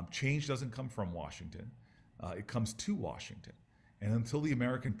 Change doesn't come from Washington. It comes to Washington. And until the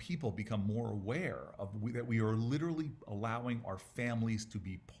American people become more aware of that we are literally allowing our families to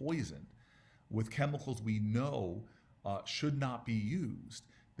be poisoned with chemicals we know should not be used,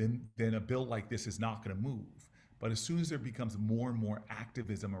 then a bill like this is not going to move. But as soon as there becomes more and more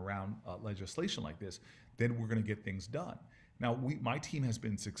activism around legislation like this, then we're going to get things done. Now, my team has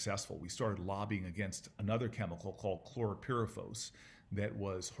been successful. We started lobbying against another chemical called chlorpyrifos that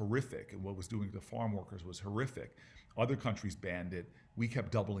was horrific, and what it was doing to farm workers was horrific. Other countries banned it. We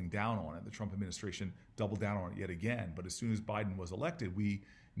kept doubling down on it. The Trump administration doubled down on it yet again. But as soon as Biden was elected, we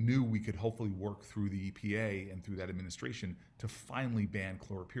knew we could hopefully work through the EPA and through that administration to finally ban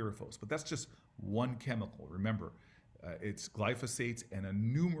chlorpyrifos. But that's just one chemical. Remember, it's glyphosates and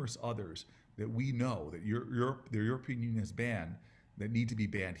numerous others that we know that the European Union has banned that need to be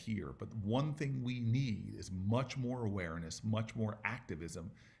banned here. But one thing we need is much more awareness, much more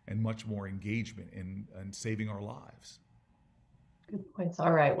activism, and much more engagement in saving our lives. Good points.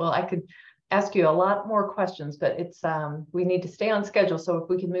 All right. Well, I could ask you a lot more questions, but it's we need to stay on schedule. So if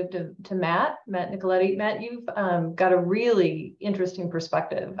we can move to Matt Nicoletti. Matt, you've got a really interesting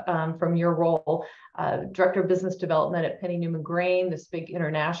perspective from your role, Director of Business Development at Penny Newman Grain, this big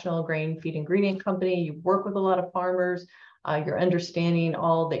international grain feed ingredient company. You work with a lot of farmers. You're understanding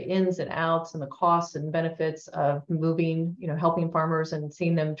all the ins and outs and the costs and benefits of moving, helping farmers and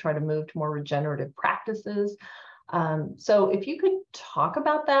seeing them try to move to more regenerative practices. So if you could talk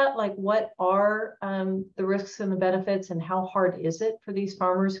about that, like what are the risks and the benefits, and how hard is it for these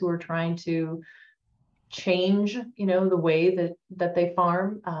farmers who are trying to change, the way that they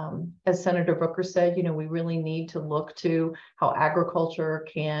farm? As Senator Booker said, we really need to look to how agriculture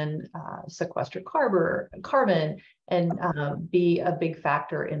can sequester carbon and be a big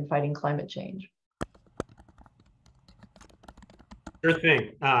factor in fighting climate change. Sure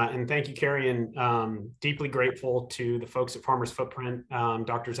thing. And thank you, Carey, and deeply grateful to the folks at Farmers Footprint,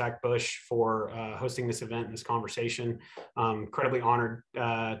 Dr. Zach Bush, for hosting this event and this conversation. Incredibly honored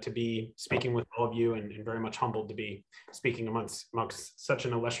to be speaking with all of you, and very much humbled to be speaking amongst such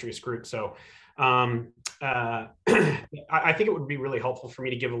an illustrious group. So I think it would be really helpful for me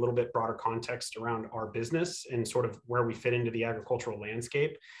to give a little bit broader context around our business and sort of where we fit into the agricultural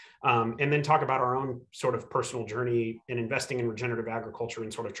landscape, and then talk about our own sort of personal journey in investing in regenerative agriculture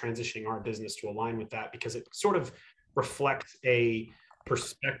and sort of transitioning our business to align with that, because it sort of reflects a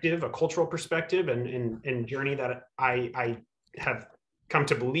perspective, a cultural perspective, and journey that I have come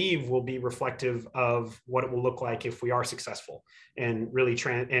to believe will be reflective of what it will look like if we are successful and really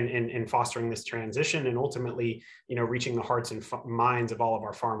and fostering this transition, and ultimately, reaching the hearts and minds of all of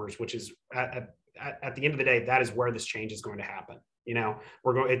our farmers, which is at the end of the day, that is where this change is going to happen.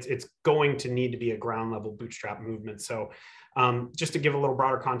 It's going to need to be a ground level bootstrap movement. So just to give a little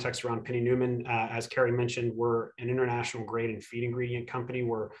broader context around Penny Newman, as Carey mentioned, we're an international grain and feed ingredient company.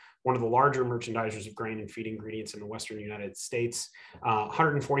 We're one of the larger merchandisers of grain and feed ingredients in the Western United States.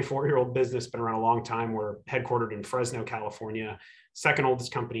 144-year-old business, been around a long time. We're headquartered in Fresno, California, second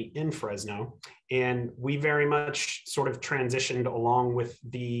oldest company in Fresno. And we very much sort of transitioned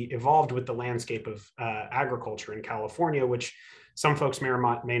evolved with the landscape of agriculture in California, which some folks may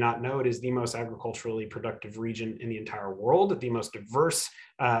or may not know, it is the most agriculturally productive region in the entire world. The most diverse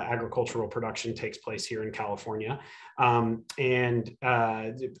agricultural production takes place here in California. And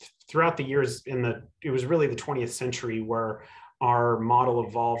throughout the years, it was really the 20th century where our model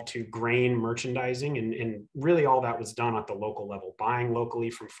evolved to grain merchandising, and really all that was done at the local level, buying locally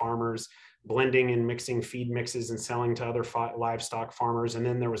from farmers, blending and mixing feed mixes and selling to other livestock farmers. And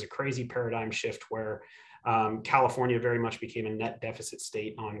then there was a crazy paradigm shift where California very much became a net deficit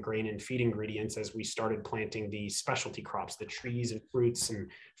state on grain and feed ingredients as we started planting the specialty crops, the trees and fruits and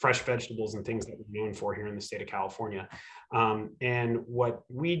fresh vegetables and things that we're known for here in the state of California. And what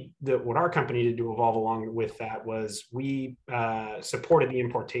our company did to evolve along with that was we supported the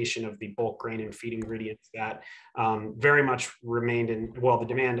importation of the bulk grain and feed ingredients that very much remained the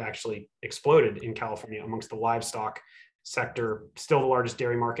demand actually exploded in California amongst the livestock sector, still the largest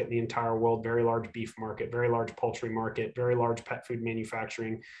dairy market in the entire world, very large beef market, very large poultry market, very large pet food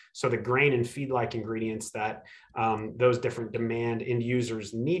manufacturing. So the grain and feed-like ingredients that those different demand end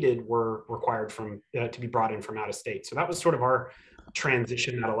users needed were required to be brought in from out of state. So that was sort of our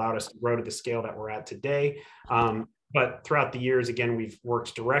transition that allowed us to grow to the scale that we're at today. But throughout the years, again, we've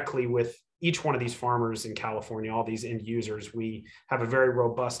worked directly with each one of these farmers in California, all these end users. We have a very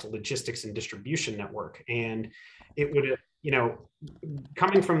robust logistics and distribution network. And it would,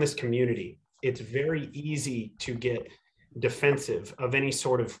 coming from this community, it's very easy to get defensive of any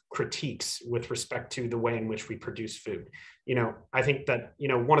sort of critiques with respect to the way in which we produce food. I think that,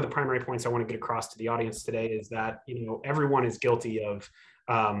 one of the primary points I want to get across to the audience today is that, everyone is guilty of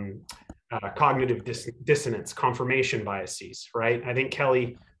cognitive dissonance, confirmation biases, right? I think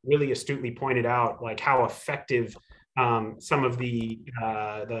Kelly really astutely pointed out like how effective some of the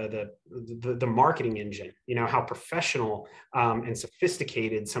marketing engine, how professional and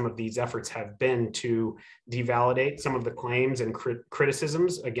sophisticated some of these efforts have been to devalidate some of the claims and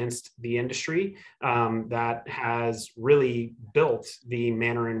criticisms against the industry that has really built the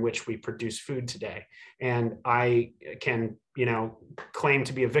manner in which we produce food today. And I can claim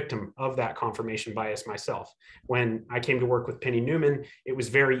to be a victim of that confirmation bias myself. When I came to work with Penny Newman, it was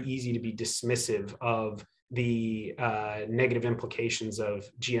very easy to be dismissive of the negative implications of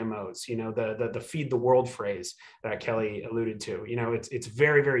GMOs, the feed the world phrase that Kelly alluded to. It's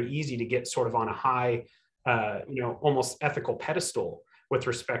very, very easy to get sort of on a high, almost ethical pedestal with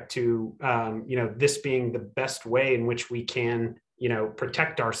respect to, this being the best way in which we can,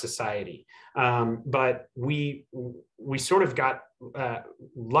 protect our society. But we sort of got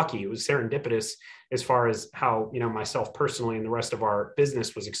lucky. It was serendipitous as far as how, myself personally and the rest of our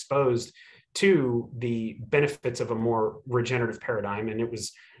business was exposed to the benefits of a more regenerative paradigm. And it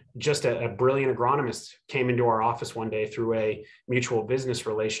was just a brilliant agronomist came into our office one day through a mutual business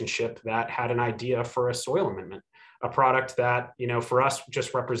relationship that had an idea for a soil amendment, a product that, for us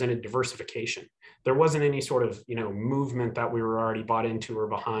just represented diversification. There wasn't any sort of, movement that we were already bought into or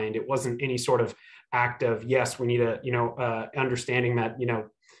behind. It wasn't any sort of act of, yes, we need a, understanding that,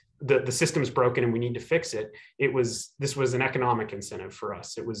 the system's broken and we need to fix it. This was an economic incentive for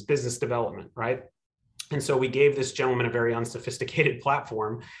us. It was business development, right? And so we gave this gentleman a very unsophisticated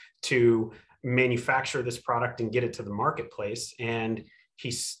platform to manufacture this product and get it to the marketplace. And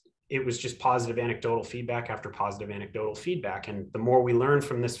it was just positive anecdotal feedback after positive anecdotal feedback. And the more we learned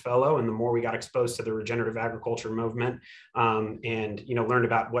from this fellow and the more we got exposed to the regenerative agriculture movement and learned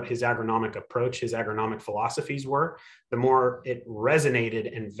about what his agronomic approach, his agronomic philosophies were, the more it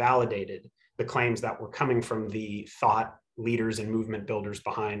resonated and validated the claims that were coming from the thought leaders and movement builders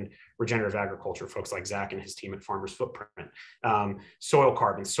behind regenerative agriculture, folks like Zach and his team at Farmers Footprint. Soil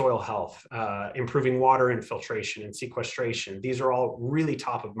carbon, soil health, improving water infiltration and sequestration. These are all really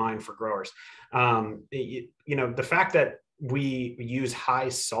top of mind for growers. You know, the fact that we use high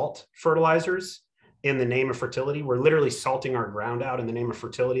salt fertilizers in the name of fertility, we're literally salting our ground out in the name of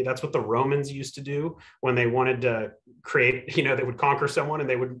fertility. That's what the Romans used to do when they wanted to create, you know, they would conquer someone and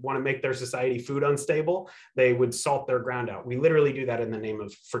they would want to make their society food unstable. They would salt their ground out. We literally do that in the name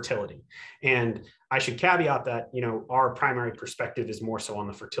of fertility. And I should caveat that, you know, our primary perspective is more so on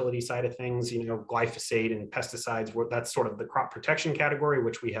the fertility side of things. You know, glyphosate and pesticides, that's sort of the crop protection category,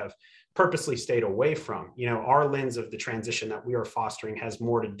 which we have purposely stayed away from. You know, our lens of the transition that we are fostering has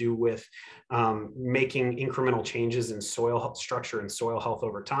more to do with making incremental changes in soil health structure and soil health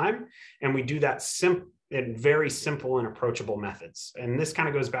over time. And we do that in very simple and approachable methods. And this kind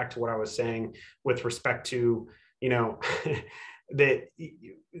of goes back to what I was saying with respect to, you know, that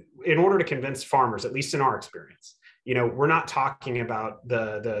in order to convince farmers, at least in our experience, you know, we're not talking about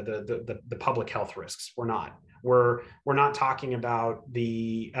the public health risks. We're not. We're not talking about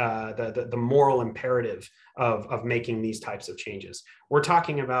the moral imperative of making these types of changes. We're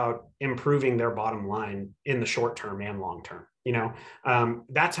talking about improving their bottom line in the short term and long term. You know,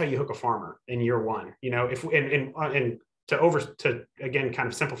 that's how you hook a farmer in year one. You know, if and to again kind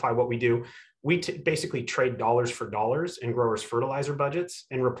of simplify what we do, we basically trade dollars for dollars in growers' fertilizer budgets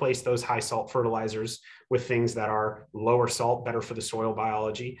and replace those high salt fertilizers with things that are lower salt, better for the soil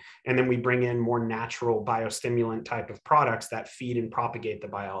biology. And then we bring in more natural biostimulant type of products that feed and propagate the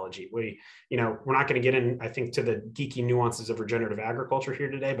biology. We're not going to get in, I think, to the geeky nuances of regenerative agriculture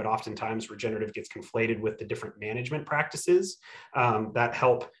here today, but oftentimes regenerative gets conflated with the different management practices that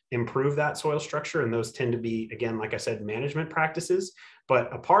help improve that soil structure. And those tend to be, again, like I said, management practices.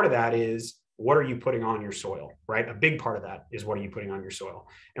 But a part of that is, what are you putting on your soil, right? A big part of that is, what are you putting on your soil?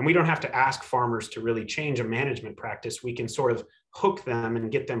 And we don't have to ask farmers to really change a management practice. We can sort of hook them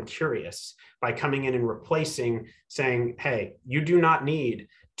and get them curious by coming in and replacing, saying, hey, you do not need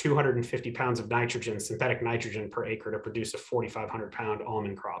 250 pounds of nitrogen, synthetic nitrogen per acre to produce a 4,500 pound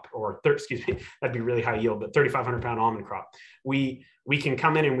almond crop, or that'd be really high yield, but 3,500 pound almond crop. We can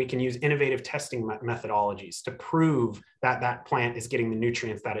come in and we can use innovative testing methodologies to prove that that plant is getting the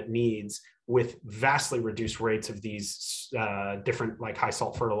nutrients that it needs with vastly reduced rates of these different like high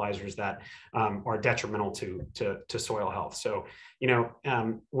salt fertilizers that are detrimental to soil health. So,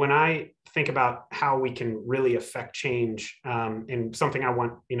 when I think about how we can really affect change, and something I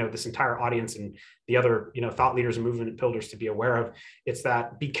want, this entire audience and the other, thought leaders and movement builders to be aware of, it's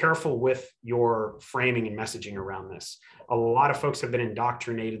that be careful with your framing and messaging around this. A lot of folks have been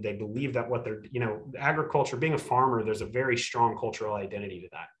indoctrinated. They believe that what they're, agriculture, being a farmer, there's a very strong cultural identity to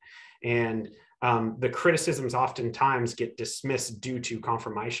that. And the criticisms oftentimes get dismissed due to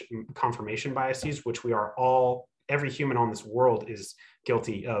confirmation biases, which we are all, every human on this world is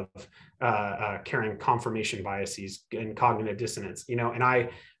guilty of carrying confirmation biases and cognitive dissonance, and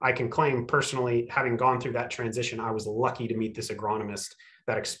I can claim personally, having gone through that transition, I was lucky to meet this agronomist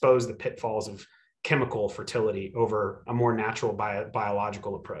that exposed the pitfalls of chemical fertility over a more natural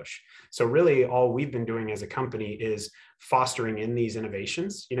biological approach. So really all we've been doing as a company is fostering in these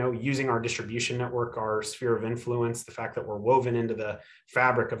innovations, using our distribution network, our sphere of influence, the fact that we're woven into the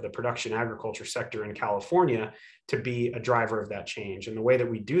fabric of the production agriculture sector in California to be a driver of that change. And the way that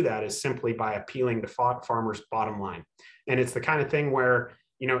we do that is simply by appealing to farmers' bottom line. And it's the kind of thing where,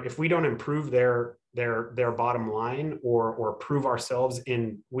 if we don't improve their bottom line or prove ourselves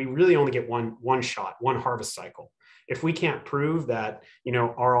in, we really only get one shot, one harvest cycle. If we can't prove that,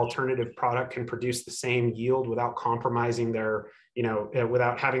 our alternative product can produce the same yield without compromising their,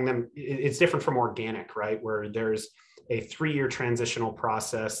 without having them, it's different from organic, right? Where there's a 3-year transitional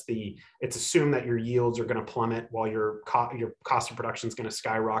process. It's assumed that your yields are going to plummet while your cost of production is going to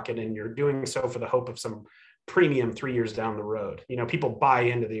skyrocket, and you're doing so for the hope of some premium 3 years down the road. People buy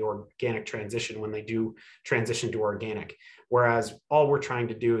into the organic transition when they do transition to organic. Whereas all we're trying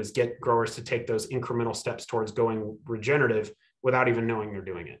to do is get growers to take those incremental steps towards going regenerative without even knowing they're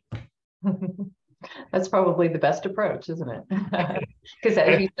doing it. That's probably the best approach, isn't it? Because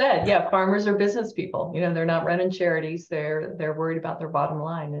as you said, yeah, farmers are business people. They're not running charities. They're worried about their bottom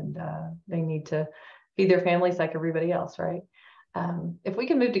line, and they need to feed their families like everybody else, right? If we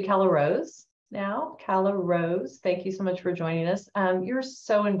can move to Calla Rose now. Calla Rose, thank you so much for joining us. You're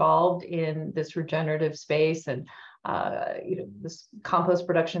so involved in this regenerative space and this compost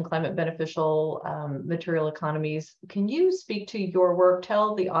production, climate beneficial material economies. Can you speak to your work?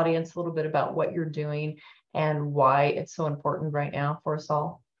 Tell the audience a little bit about what you're doing and why it's so important right now for us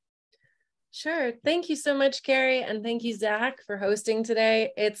all. Sure. Thank you so much, Carey. And thank you, Zach, for hosting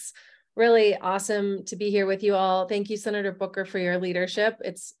today. It's really awesome to be here with you all. Thank you, Senator Booker, for your leadership.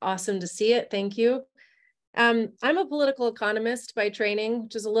 It's awesome to see it. Thank you. I'm a political economist by training,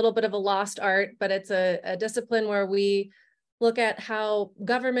 which is a little bit of a lost art, but it's a discipline where we look at how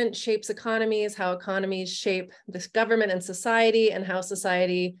government shapes economies, how economies shape this government and society, and how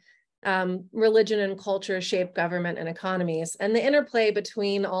society, religion and culture shape government and economies, and the interplay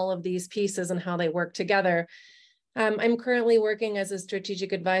between all of these pieces and how they work together. I'm currently working as a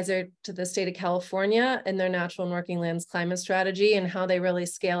strategic advisor to the state of California in their natural and working lands climate strategy and how they really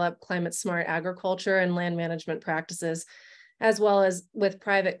scale up climate smart agriculture and land management practices, as well as with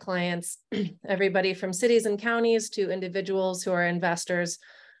private clients, everybody from cities and counties to individuals who are investors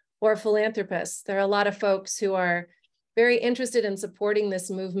or philanthropists. There are a lot of folks who are very interested in supporting this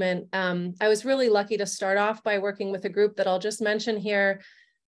movement. I was really lucky to start off by working with a group that I'll just mention here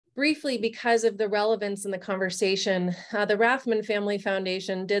briefly because of the relevance in the conversation. The Rathman Family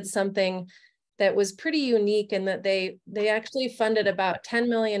Foundation did something that was pretty unique in that they actually funded about $10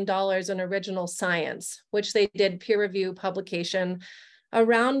 million in original science, which they did peer review publication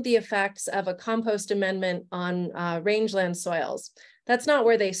around the effects of a compost amendment on rangeland soils. That's not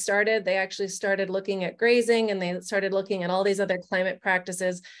where they started. They actually started looking at grazing and they started looking at all these other climate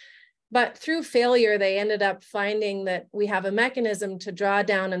practices. But through failure, they ended up finding that we have a mechanism to draw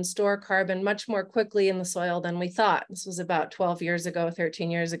down and store carbon much more quickly in the soil than we thought. This was about 12 years ago,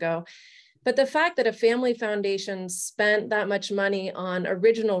 13 years ago. But the fact that a family foundation spent that much money on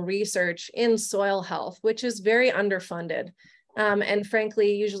original research in soil health, which is very underfunded, and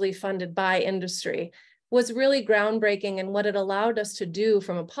frankly, usually funded by industry, was really groundbreaking. And what it allowed us to do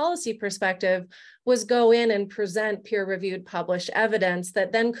from a policy perspective was go in and present peer-reviewed published evidence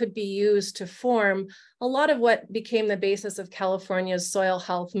that then could be used to form a lot of what became the basis of California's soil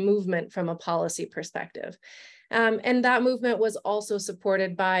health movement from a policy perspective. And that movement was also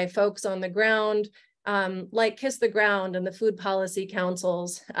supported by folks on the ground, like Kiss the Ground and the food policy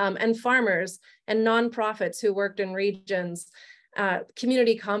councils, and farmers and nonprofits who worked in regions,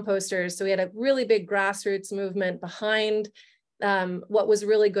 community composters. So we had a really big grassroots movement behind what was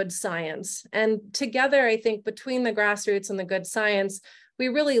really good science. And together, I think between the grassroots and the good science, we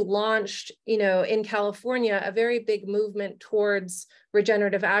really launched, in California, a very big movement towards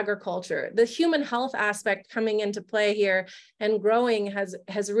regenerative agriculture. The human health aspect coming into play here and growing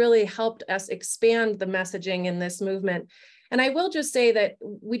has really helped us expand the messaging in this movement. And I will just say that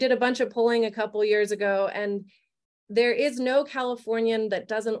we did a bunch of polling a couple years ago, and there is no Californian that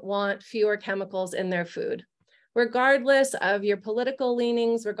doesn't want fewer chemicals in their food. Regardless of your political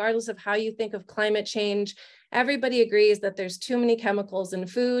leanings, regardless of how you think of climate change, everybody agrees that there's too many chemicals in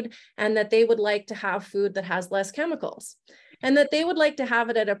food and that they would like to have food that has less chemicals and that they would like to have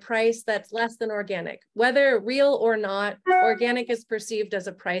it at a price that's less than organic. Whether real or not, organic is perceived as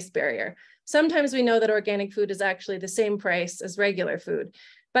a price barrier. Sometimes we know that organic food is actually the same price as regular food,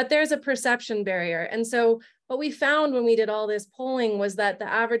 but there's a perception barrier. And so what we found when we did all this polling was that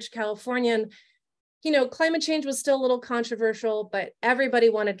the average Californian, climate change was still a little controversial, but everybody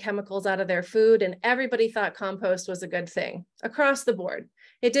wanted chemicals out of their food and everybody thought compost was a good thing across the board.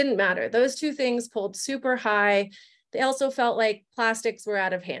 It didn't matter. Those two things pulled super high. They also felt like plastics were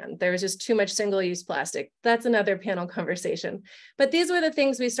out of hand. There was just too much single-use plastic. That's another panel conversation. But these were the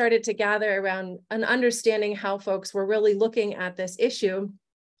things we started to gather around an understanding how folks were really looking at this issue.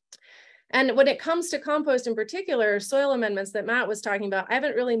 And when it comes to compost in particular, soil amendments that Matt was talking about, I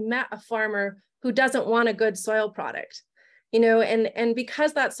haven't really met a farmer who doesn't want a good soil product, and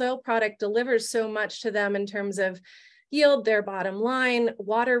because that soil product delivers so much to them in terms of yield, their bottom line,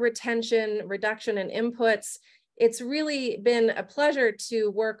 water retention, reduction in inputs, it's really been a pleasure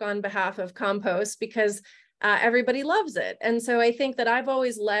to work on behalf of compost because everybody loves it. And so I think that I've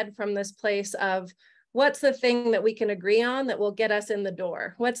always led from this place of what's the thing that we can agree on that will get us in the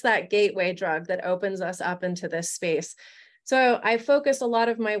door? What's that gateway drug that opens us up into this space? So I focused a lot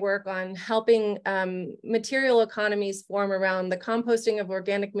of my work on helping material economies form around the composting of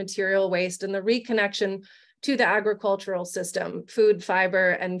organic material waste and the reconnection to the agricultural system, food, fiber,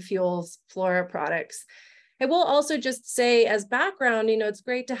 and fuels, flora products. I will also just say as background, it's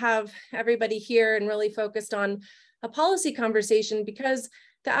great to have everybody here and really focused on a policy conversation because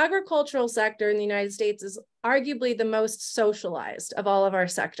the agricultural sector in the United States is arguably the most socialized of all of our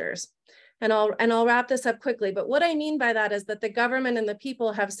sectors. And I'll wrap this up quickly, but what I mean by that is that the government and the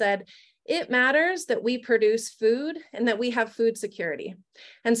people have said, it matters that we produce food and that we have food security.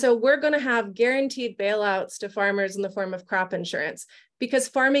 And so we're going to have guaranteed bailouts to farmers in the form of crop insurance because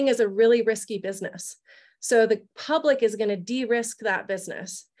farming is a really risky business. So the public is going to de-risk that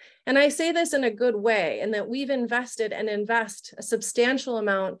business. And I say this in a good way, in that we've invested and invest a substantial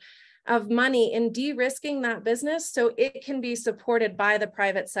amount of money in de-risking that business so it can be supported by the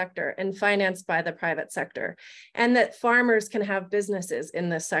private sector and financed by the private sector, and that farmers can have businesses in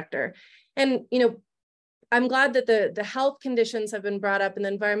this sector. And, you know, I'm glad that the health conditions have been brought up and the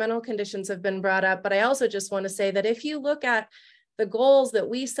environmental conditions have been brought up, but I also just want to say that if you look at the goals that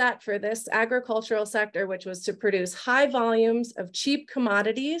we set for this agricultural sector, which was to produce high volumes of cheap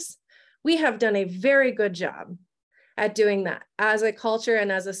commodities, we have done a very good job at doing that as a culture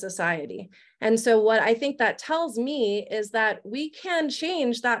and as a society. And so what I think that tells me is that we can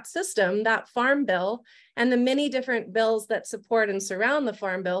change that system, that farm bill, and the many different bills that support and surround the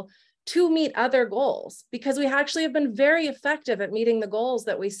farm bill to meet other goals, because we actually have been very effective at meeting the goals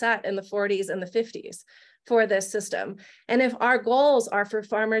that we set in the 40s and the 50s for this system. And if our goals are for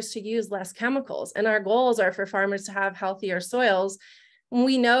farmers to use less chemicals, and our goals are for farmers to have healthier soils,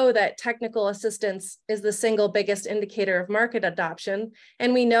 we know that technical assistance is the single biggest indicator of market adoption.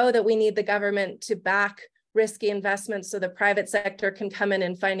 And we know that we need the government to back risky investments so the private sector can come in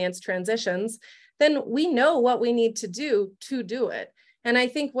and finance transitions. Then we know what we need to do it. And I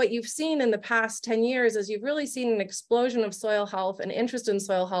think what you've seen in the past 10 years is you've really seen an explosion of soil health and interest in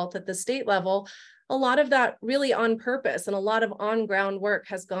soil health at the state level. A lot of that really on purpose, and a lot of on-ground work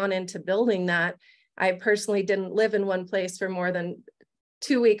has gone into building that. I personally didn't live in one place for more than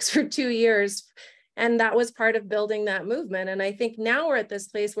 2 weeks for 2 years. And that was part of building that movement. And I think now we're at this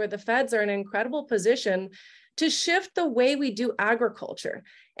place where the feds are in an incredible position to shift the way we do agriculture.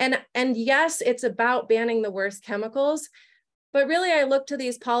 And yes, it's about banning the worst chemicals, but really I look to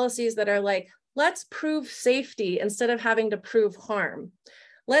these policies that are like, let's prove safety instead of having to prove harm.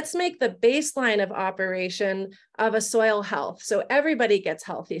 Let's make the baseline of operation of a soil health so everybody gets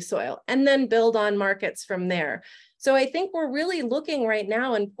healthy soil, and then build on markets from there. So I think we're really looking right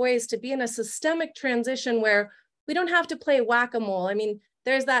now and poised to be in a systemic transition where we don't have to play whack-a-mole. I mean,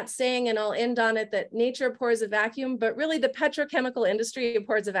 there's that saying, and I'll end on it, that nature pours a vacuum, but really the petrochemical industry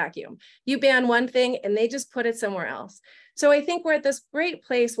pours a vacuum. You ban one thing and they just put it somewhere else. So I think we're at this great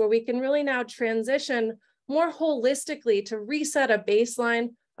place where we can really now transition more holistically to reset a baseline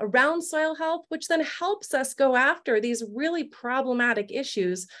around soil health, which then helps us go after these really problematic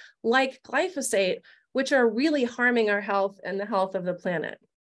issues like glyphosate, which are really harming our health and the health of the planet.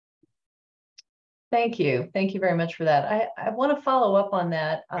 Thank you. Thank you very much for that. I want to follow up on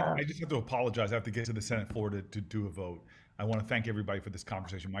that. I just have to apologize. I have to get to the Senate floor to do a vote. I want to thank everybody for this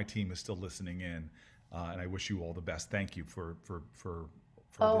conversation. My team is still listening in, and I wish you all the best. Thank you for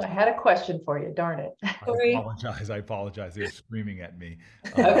oh, this. I had a question for you. Darn it. I apologize. They're screaming at me.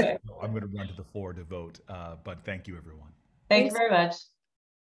 Okay. So I'm going to run to the floor to vote, but thank you, everyone. Thank you very much.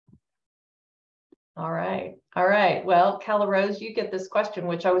 All right. All right. Well, Calla Rose, you get this question,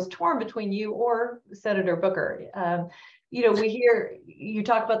 which I was torn between you or Senator Booker. You know, we hear you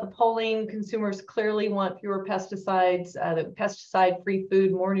talk about the polling. Consumers clearly want fewer pesticides, the pesticide-free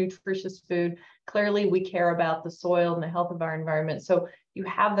food, more nutritious food. Clearly, we care about the soil and the health of our environment. So you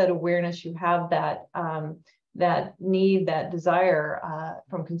have that awareness, you have that that need, that desire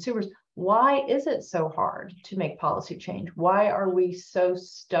from consumers. Why is it so hard to make policy change? Why are we so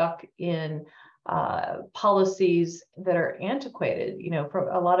stuck in policies that are antiquated? You know, from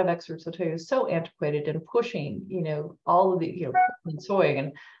a lot of experts will tell you, so antiquated and pushing, you know, all of the, you know, soy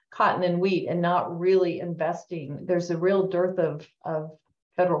and cotton and wheat, and not really investing. There's a real dearth of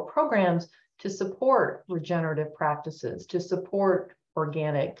federal programs to support regenerative practices, to support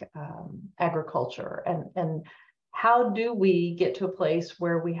organic agriculture. And how do we get to a place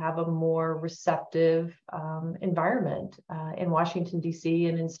where we have a more receptive environment in Washington, D.C.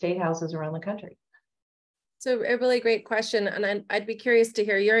 and in state houses around the country? So a really great question. And I'd be curious to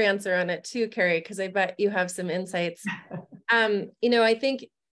hear your answer on it too, Carey, because I bet you have some insights. You know, I think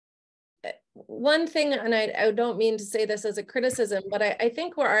one thing, and I don't mean to say this as a criticism, but I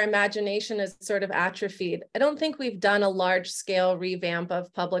think where our imagination is sort of atrophied, I don't think we've done a large scale revamp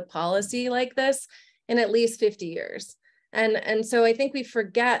of public policy like this in at least 50 years. And so I think we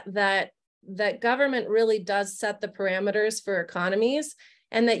forget that government really does set the parameters for economies,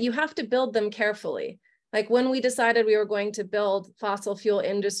 and that you have to build them carefully. Like when we decided we were going to build fossil fuel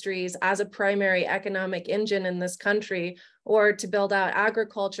industries as a primary economic engine in this country, or to build out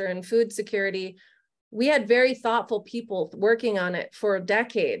agriculture and food security, we had very thoughtful people working on it for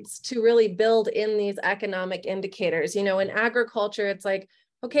decades to really build in these economic indicators. You know, in agriculture, it's like,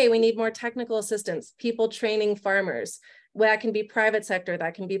 okay, we need more technical assistance, people training farmers. Well, that can be private sector,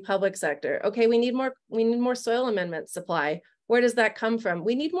 that can be public sector. Okay, we need more soil amendment supply. Where does that come from?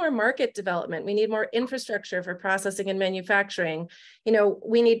 We need more market development. We need more infrastructure for processing and manufacturing. You know,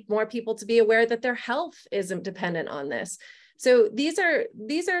 we need more people to be aware that their health isn't dependent on this. So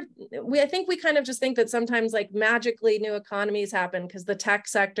I think we kind of just think that sometimes like magically new economies happen because the tech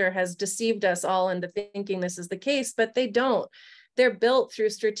sector has deceived us all into thinking this is the case, but they don't. They're built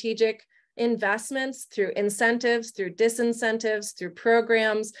through strategic investments, through incentives, through disincentives, through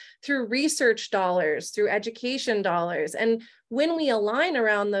programs, through research dollars, through education dollars. And when we align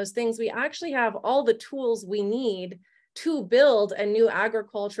around those things, we actually have all the tools we need to build a new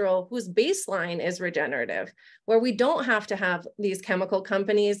agricultural whose baseline is regenerative, where we don't have to have these chemical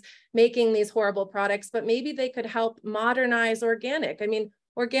companies making these horrible products, but maybe they could help modernize organic. I mean,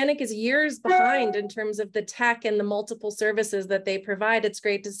 organic is years behind in terms of the tech and the multiple services that they provide. It's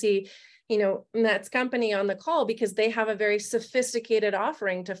great to see, you know, Matt's company on the call because they have a very sophisticated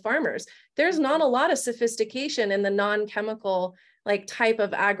offering to farmers. There's not a lot of sophistication in the non-chemical like type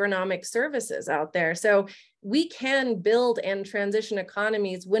of agronomic services out there. So we can build and transition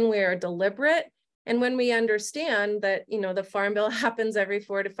economies when we are deliberate and when we understand that, you know, the Farm Bill happens every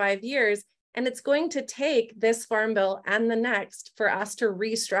 4 to 5 years, and it's going to take this Farm Bill and the next for us to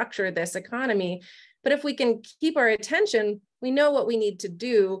restructure this economy. But if we can keep our attention, we know what we need to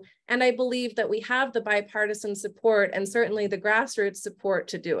do. And I believe that we have the bipartisan support and certainly the grassroots support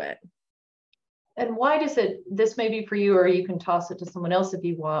to do it. And why does this may be for you, or you can toss it to someone else if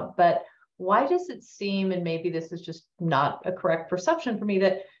you want, but why does it seem, and maybe this is just not a correct perception for me,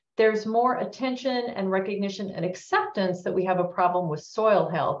 that there's more attention and recognition and acceptance that we have a problem with soil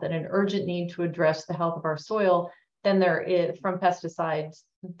health and an urgent need to address the health of our soil than there is from pesticides,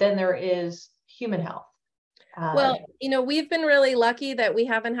 than there is human health? Well, you know, we've been really lucky that we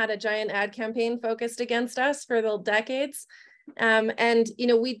haven't had a giant ad campaign focused against us for the decades. And, you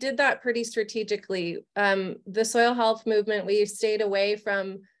know, we did that pretty strategically. The soil health movement, we stayed away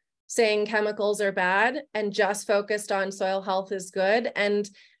from saying chemicals are bad and just focused on soil health is good. And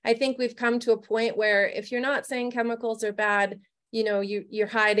I think we've come to a point where if you're not saying chemicals are bad, you know, you're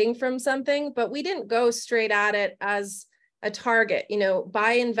hiding from something, but we didn't go straight at it as a target. You know,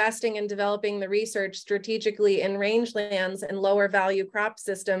 by investing in developing the research strategically in rangelands and lower value crop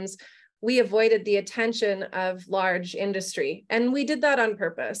systems, we avoided the attention of large industry. And we did that on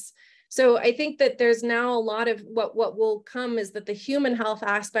purpose. So I think that there's now a lot of what will come is that the human health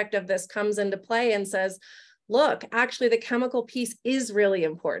aspect of this comes into play and says, look, actually the chemical piece is really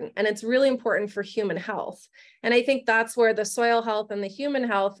important, and it's really important for human health. And I think that's where the soil health and the human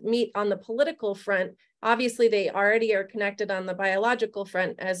health meet on the political front. Obviously, they already are connected on the biological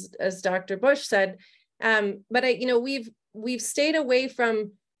front, as Dr. Bush said. But you know, we've stayed away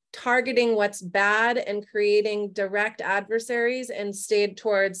from targeting what's bad and creating direct adversaries and stayed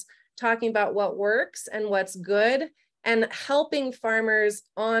towards talking about what works and what's good and helping farmers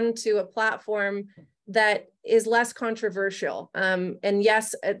onto a platform that is less controversial. And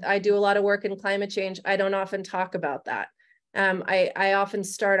yes, I do a lot of work in climate change. I don't often talk about that. I often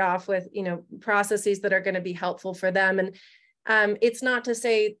start off with, you know, processes that are going to be helpful for them. And it's not to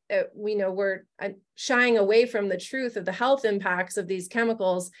say, we're shying away from the truth of the health impacts of these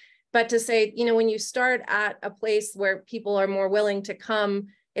chemicals, but to say, you know, when you start at a place where people are more willing to come,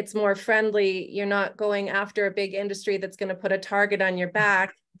 it's more friendly, you're not going after a big industry that's going to put a target on your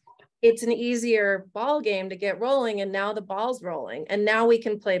back. It's an easier ball game to get rolling. And now the ball's rolling and now we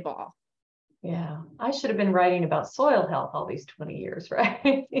can play ball. Yeah, I should have been writing about soil health all these 20 years,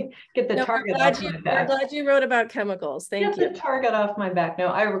 right? Get the target off my back. I'm glad you wrote about chemicals. Thank you. Get the target off my back. No,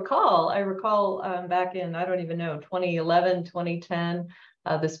 I recall back in, I don't even know, 2011, 2010,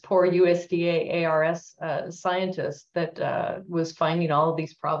 this poor USDA ARS scientist that was finding all of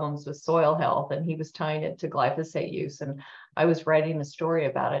these problems with soil health, and he was tying it to glyphosate use. And I was writing a story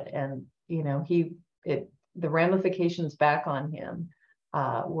about it, and you know, the ramifications back on him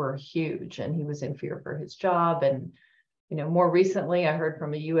were huge, and he was in fear for his job. And you know, more recently, I heard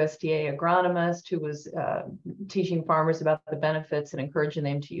from a USDA agronomist who was teaching farmers about the benefits and encouraging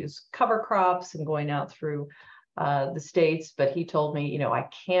them to use cover crops and going out through the states. But he told me, you know, I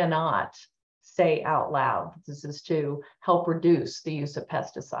cannot say out loud, this is to help reduce the use of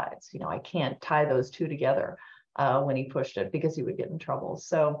pesticides. You know, I can't tie those two together when he pushed it, because he would get in trouble.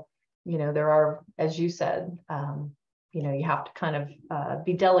 So, you know, there are, as you said, you know, you have to kind of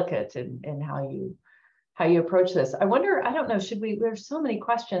be delicate in how you approach this. I wonder, I don't know, there's so many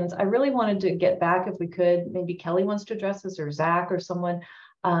questions. I really wanted to get back, if we could, maybe Kelly wants to address this, or Zach or someone,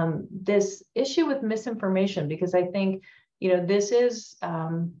 this issue with misinformation, because I think, you know, this is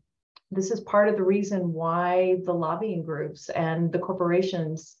part of the reason why the lobbying groups and the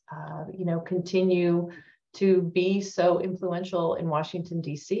corporations, you know, continue to be so influential in Washington,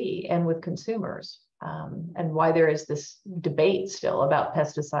 D.C. and with consumers, and why there is this debate still about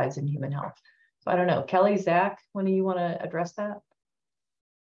pesticides and human health. So I don't know, Kelly, Zach, when do you want to address that?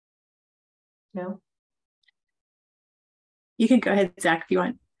 No? You can go ahead, Zach, if you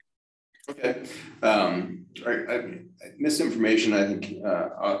want. Okay. Misinformation, I think,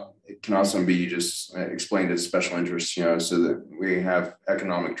 it can also be just explained as special interests, you know, so that we have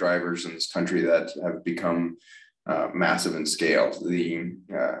economic drivers in this country that have become massive in scale.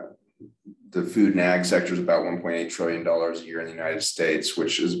 The food and ag sector is about $1.8 trillion a year in the United States,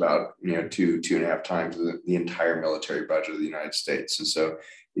 which is about, you know, two and a half times the entire military budget of the United States. And so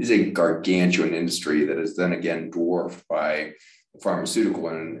it is a gargantuan industry that is then again dwarfed by pharmaceutical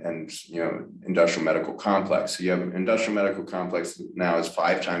and you know, industrial medical complex. So you have an industrial medical complex that now is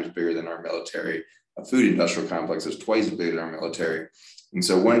 5 times bigger than our military. A food industrial complex is twice as big as our military. And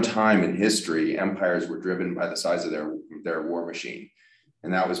so one time in history, empires were driven by the size of their war machine.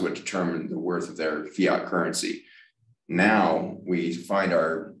 And that was what determined the worth of their fiat currency. Now we find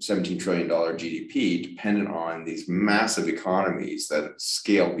our $17 trillion GDP dependent on these massive economies that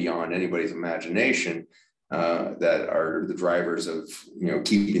scale beyond anybody's imagination, that are the drivers of, you know,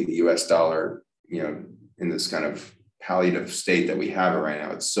 keeping the US dollar, you know, in this kind of palliative state that we have it right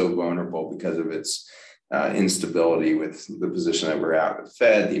now. It's so vulnerable because of its instability with the position that we're at with the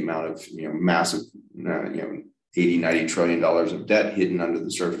Fed, the amount of, you know, massive, you know, $80–90 trillion of debt hidden under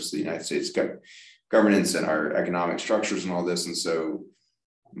the surface of the United States governance and our economic structures and all this. And so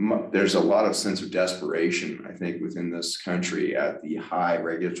there's a lot of sense of desperation, I think, within this country at the high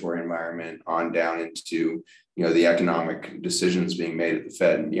regulatory environment on down into, you know, the economic decisions being made at the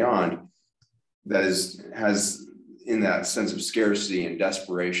Fed and beyond, that has in that sense of scarcity and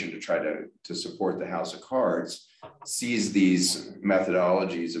desperation to try to support the house of cards, sees these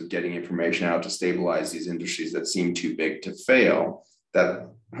methodologies of getting information out to stabilize these industries that seem too big to fail, that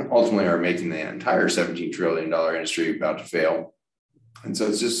ultimately are making the entire $17 trillion industry about to fail. And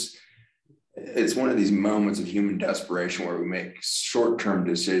so it's one of these moments of human desperation where we make short-term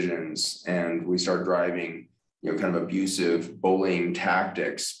decisions and we start driving, you know, kind of abusive bullying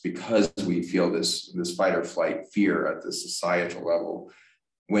tactics because we feel this fight or flight fear at the societal level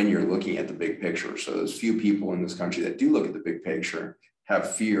when you're looking at the big picture. So there's few people in this country that do look at the big picture,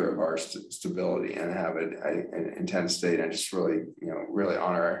 have fear of our stability and have an intense state. And just really, you know, really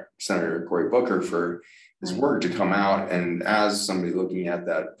honor Senator Cory Booker for his work to come out. And as somebody looking at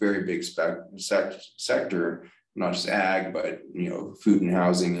that very big sector, not just ag, but, you know, food and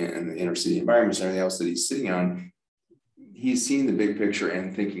housing and the inner city environments and everything else that he's sitting on, he's seeing the big picture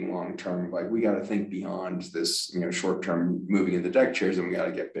and thinking long-term, like we got to think beyond this, you know, short-term moving in the deck chairs and we got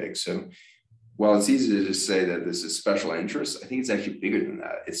to get big. So while it's easy to just say that this is special interest, I think it's actually bigger than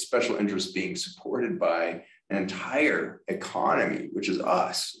that. It's special interest being supported by an entire economy, which is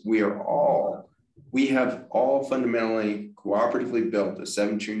us. We have all fundamentally cooperatively built a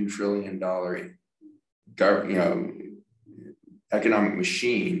 $17 trillion economic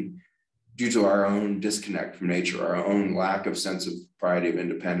machine due to our own disconnect from nature, our own lack of sense of propriety of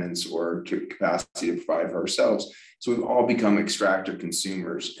independence or capacity to provide for ourselves. So we've all become extractive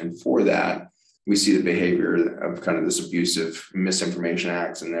consumers. And for that, we see the behavior of kind of this abusive misinformation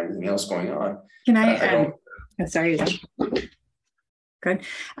acts and everything else going on. Can I sorry. Good.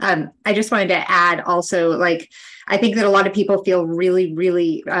 I just wanted to add also, like, I think that a lot of people feel really,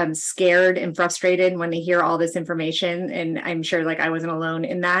 really scared and frustrated when they hear all this information. And I'm sure like I wasn't alone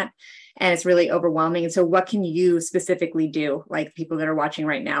in that. And it's really overwhelming. And so what can you specifically do? Like people that are watching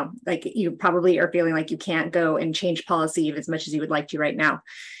right now, like you probably are feeling like you can't go and change policy as much as you would like to right now.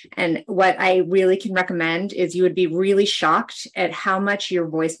 And what I really can recommend is you would be really shocked at how much your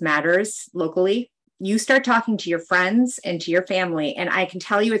voice matters locally. You start talking to your friends and to your family, and I can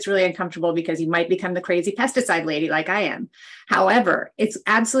tell you it's really uncomfortable because you might become the crazy pesticide lady like I am. However, it's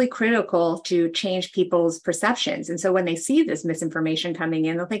absolutely critical to change people's perceptions. And so when they see this misinformation coming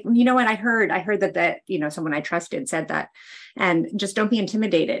in, they'll think, you know what, I heard that, you know, someone I trusted said that. And just don't be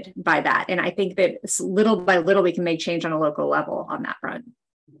intimidated by that. And I think that little by little, we can make change on a local level on that front.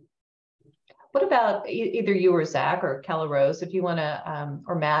 What about either you or Zach or Calla Rose, if you want to,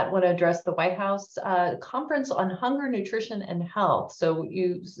 or Matt, want to address the White House conference on hunger, nutrition, and health? So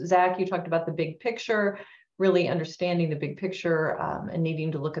Zach, you talked about the big picture, really understanding the big picture and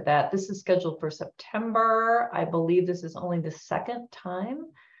needing to look at that. This is scheduled for September. I believe this is only the second time,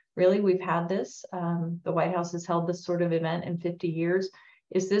 really, we've had this. The White House has held this sort of event in 50 years.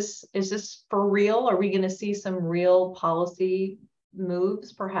 Is this for real? Are we going to see some real policy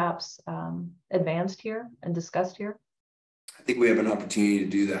moves perhaps advanced here and discussed here? I think we have an opportunity to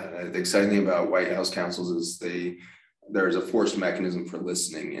do that. The exciting thing about White House councils is there's a forced mechanism for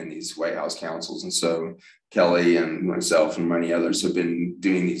listening in these White House councils. And so Kelly and myself and many others have been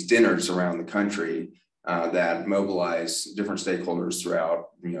doing these dinners around the country that mobilize different stakeholders throughout,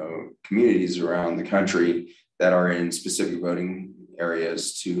 communities around the country that are in specific voting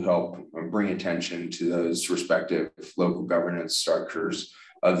areas to help bring attention to those respective local governance structures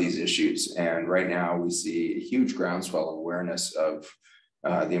of these issues. And right now we see a huge groundswell of awareness of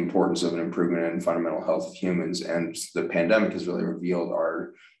the importance of an improvement in fundamental health of humans. And the pandemic has really revealed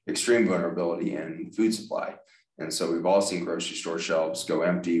our extreme vulnerability in food supply. And so we've all seen grocery store shelves go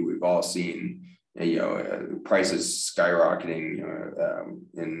empty. We've all seen, prices skyrocketing.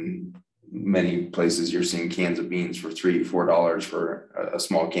 In many places, you're seeing cans of beans for $3, $4 for a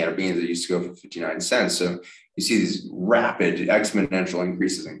small can of beans that used to go for 59 cents. So you see these rapid exponential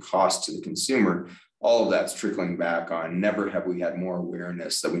increases in cost to the consumer. All of that's trickling back on never have we had more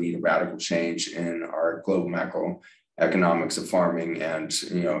awareness that we need a radical change in our global macroeconomics of farming and,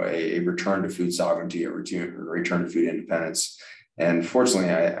 a return to food sovereignty, a return to food independence. And fortunately,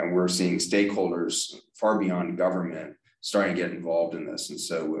 we're seeing stakeholders far beyond government starting to get involved in this. And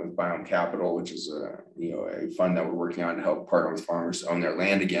so with Biome Capital, which is a fund that we're working on to help partner with farmers to own their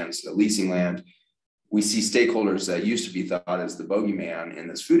land again, so leasing land, we see stakeholders that used to be thought as the bogeyman in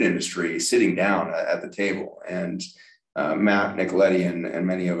this food industry sitting down at the table. And Matt, Nicoletti, and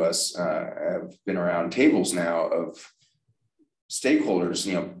many of us have been around tables now of stakeholders,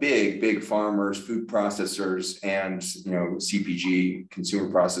 big farmers, food processors, and, CPG, consumer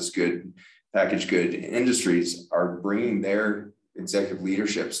processed good, packaged good industries are bringing their executive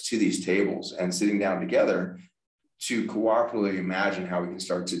leaderships to these tables and sitting down together to cooperatively imagine how we can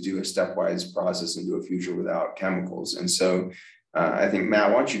start to do a stepwise process into a future without chemicals. And so I think, Matt,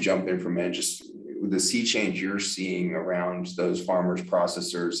 why don't you jump in for a minute, just the sea change you're seeing around those farmers,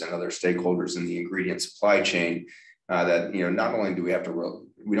 processors, and other stakeholders in the ingredient supply chain, that, not only do we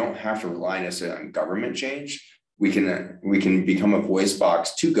don't have to rely necessarily on government change, we can become a voice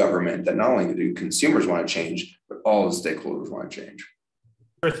box to government that not only do consumers want to change, but all the stakeholders want to change.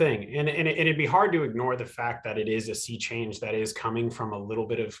 Sure thing. And it'd be hard to ignore the fact that it is a sea change that is coming from a little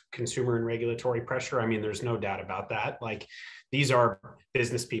bit of consumer and regulatory pressure. I mean, there's no doubt about that. Like, these are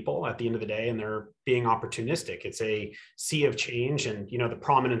business people at the end of the day, and they're being opportunistic. It's a sea of change, and, the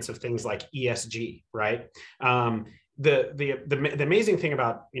prominence of things like ESG, right? The amazing thing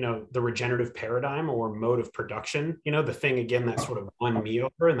about, the regenerative paradigm or mode of production, the thing, again, that sort of won me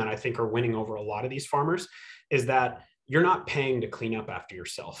over and that I think are winning over a lot of these farmers is that you're not paying to clean up after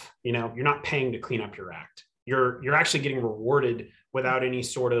yourself. You're not paying to clean up your act. You're actually getting rewarded without any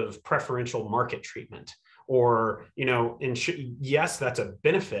sort of preferential market treatment or, yes, that's a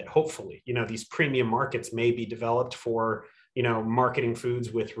benefit. Hopefully, these premium markets may be developed for, marketing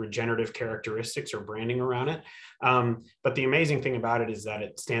foods with regenerative characteristics or branding around it. But the amazing thing about it is that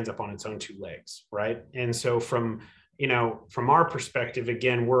it stands up on its own two legs, right? And so from our perspective,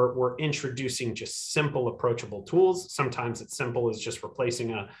 again, we're introducing just simple, approachable tools. Sometimes it's simple as just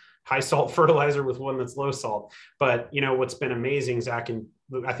replacing a high salt fertilizer with one that's low salt. But, what's been amazing, Zach, and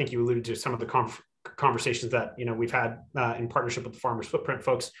I think you alluded to some of the conversations that, we've had in partnership with the Farmers Footprint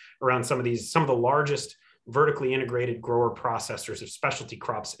folks around some of the largest vertically integrated grower processors of specialty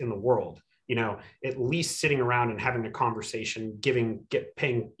crops in the world, at least sitting around and having a conversation,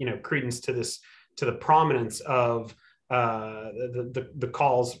 paying, credence to the prominence of the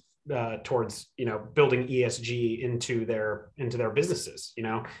calls towards, building ESG into their businesses,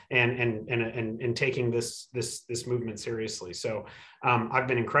 and taking this movement seriously. So I've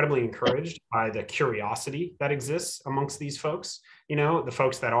been incredibly encouraged by the curiosity that exists amongst these folks, the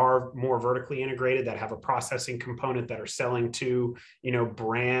folks that are more vertically integrated, that have a processing component, that are selling to,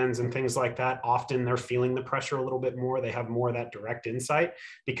 brands and things like that. Often they're feeling the pressure a little bit more. They have more of that direct insight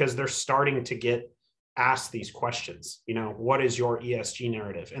because they're starting to get ask these questions. What is your ESG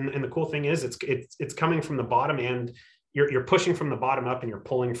narrative? And the cool thing is it's coming from the bottom, and you're pushing from the bottom up, and you're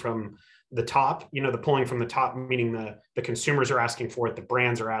pulling from the top. The pulling from the top, meaning the consumers are asking for it, the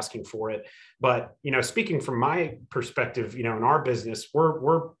brands are asking for it. But speaking from my perspective, in our business,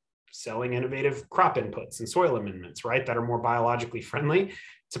 we're selling innovative crop inputs and soil amendments, right, that are more biologically friendly.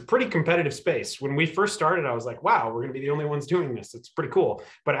 It's a pretty competitive space. When we first started, I was like, wow, we're going to be the only ones doing this. It's pretty cool.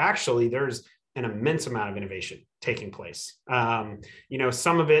 But actually, there's an immense amount of innovation taking place.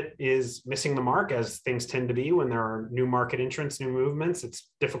 Some of it is missing the mark, as things tend to be when there are new market entrants, new movements.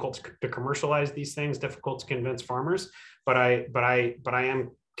 It's difficult to commercialize these things, difficult to convince farmers. But I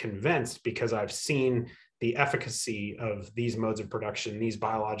am convinced, because I've seen the efficacy of these modes of production, these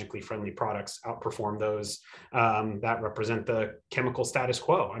biologically friendly products, outperform those that represent the chemical status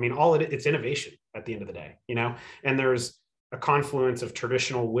quo. I mean, it's innovation at the end of the day, and there's a confluence of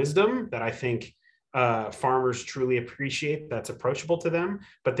traditional wisdom that I think farmers truly appreciate, that's approachable to them.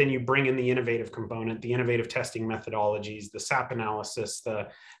 But then you bring in the innovative component, the innovative testing methodologies, the SAP analysis, the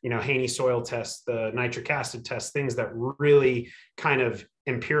Haney soil tests, the nitric acid tests, things that really kind of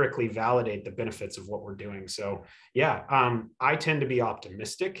empirically validate the benefits of what we're doing. So yeah, I tend to be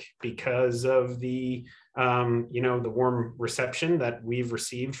optimistic because of the the warm reception that we've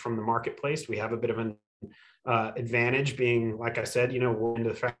received from the marketplace. We have a bit of an advantage being, like I said, we're into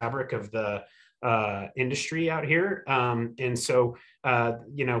the fabric of the industry out here. And so,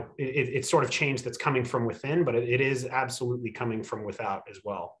 it's sort of change that's coming from within, but it is absolutely coming from without as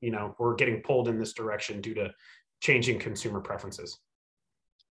well. We're getting pulled in this direction due to changing consumer preferences.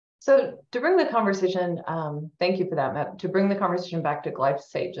 So to bring the conversation, thank you for that, Matt, to bring the conversation back to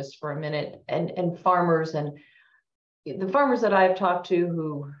glyphosate just for a minute, and farmers, and the farmers that I've talked to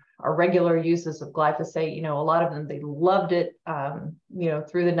who are regular users of glyphosate, a lot of them, they loved it,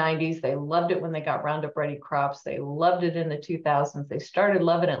 through the 90s. They loved it when they got Roundup Ready crops. They loved it in the 2000s. They started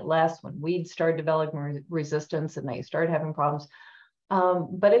loving it less when weeds started developing resistance and they started having problems.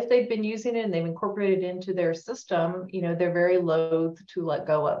 But if they've been using it and they've incorporated it into their system, they're very loath to let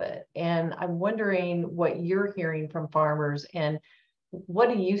go of it. And I'm wondering what you're hearing from farmers, and what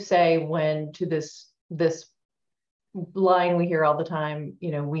do you say when to this line we hear all the time,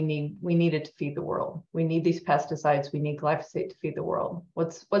 we need it to feed the world. We need these pesticides. We need glyphosate to feed the world.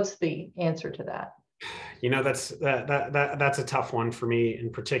 What's the answer to that? That's a tough one for me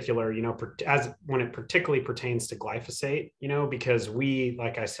in particular, as when it particularly pertains to glyphosate, because we,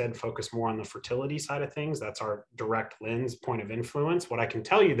 like I said, focus more on the fertility side of things. That's our direct lens point of influence. What I can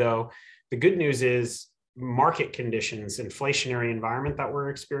tell you though, the good news is market conditions, inflationary environment that we're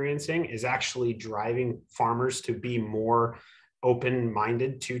experiencing is actually driving farmers to be more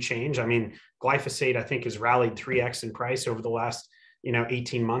open-minded to change. I mean, glyphosate, I think, has rallied 3x in price over the last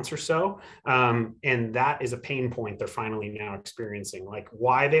 18 months or so. And that is a pain point they're finally now experiencing. Like,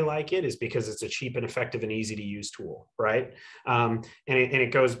 why they like it is because it's a cheap and effective and easy to use tool, right? And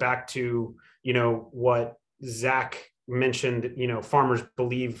it goes back to, what Zach mentioned, farmers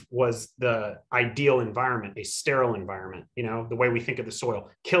believe was the ideal environment, a sterile environment, the way we think of the soil,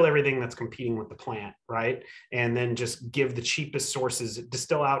 kill everything that's competing with the plant, right? And then just give the cheapest sources,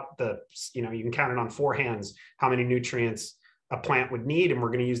 distill out you can count it on 4 hands, how many nutrients a plant would need. And we're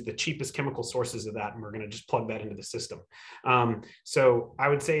going to use the cheapest chemical sources of that. And we're going to just plug that into the system. So I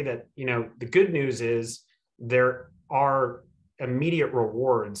would say that, the good news is there are immediate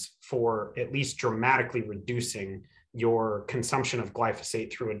rewards for at least dramatically reducing your consumption of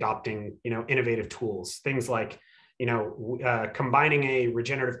glyphosate through adopting, innovative tools, things like, combining a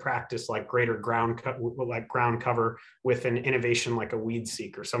regenerative practice like greater ground cover with an innovation like a weed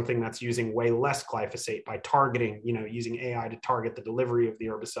seek, or something that's using way less glyphosate by targeting, using AI to target the delivery of the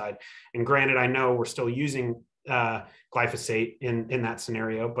herbicide. And granted, I know we're still using glyphosate in that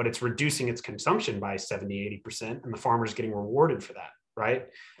scenario, but it's reducing its consumption by 70-80%, and the farmer's getting rewarded for that, right?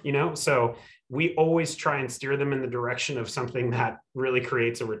 So we always try and steer them in the direction of something that really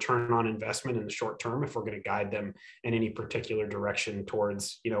creates a return on investment in the short term. If we're going to guide them in any particular direction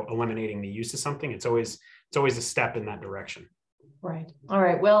towards, eliminating the use of something, it's always a step in that direction. Right. All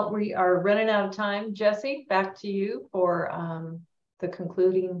right. Well, we are running out of time. Jesse, back to you for the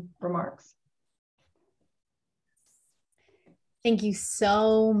concluding remarks. Thank you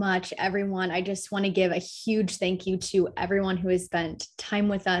so much, everyone. I just want to give a huge thank you to everyone who has spent time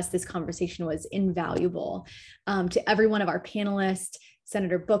with us. This conversation was invaluable. To every one of our panelists,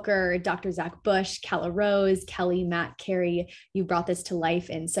 Senator Booker, Dr. Zach Bush, Calla Rose, Kelly, Matt, Carey, you brought this to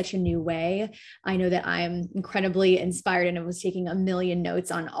life in such a new way. I know that I am incredibly inspired, and I was taking a million notes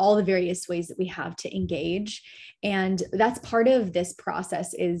on all the various ways that we have to engage. And that's part of this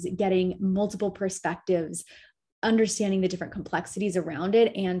process, is getting multiple perspectives, understanding the different complexities around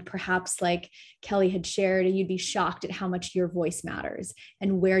it. And perhaps, like Kelly had shared, you'd be shocked at how much your voice matters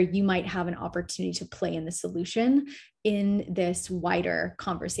and where you might have an opportunity to play in the solution in this wider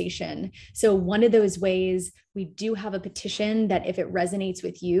conversation. So one of those ways, we do have a petition that, if it resonates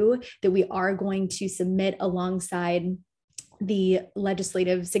with you, that we are going to submit alongside the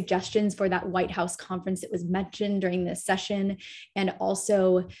legislative suggestions for that White House conference that was mentioned during this session, and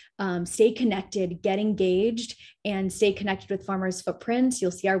also stay connected, get engaged, and stay connected with Farmers Footprint.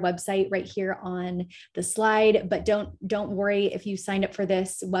 You'll see our website right here on the slide, but don't worry, if you signed up for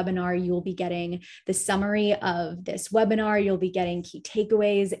this webinar, you will be getting the summary of this webinar, you'll be getting key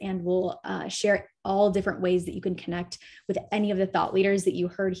takeaways, and we'll share all different ways that you can connect with any of the thought leaders that you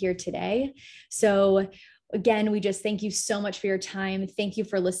heard here today. So again, we just thank you so much for your time. Thank you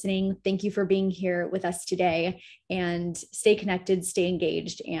for listening. Thank you for being here with us today, and stay connected, stay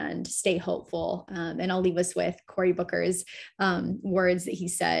engaged, and stay hopeful. And I'll leave us with Cory Booker's words that he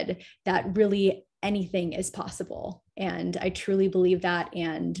said, that really anything is possible. And I truly believe that,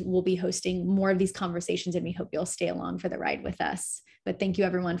 and we'll be hosting more of these conversations, and we hope you'll stay along for the ride with us. But thank you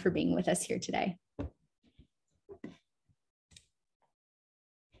everyone for being with us here today.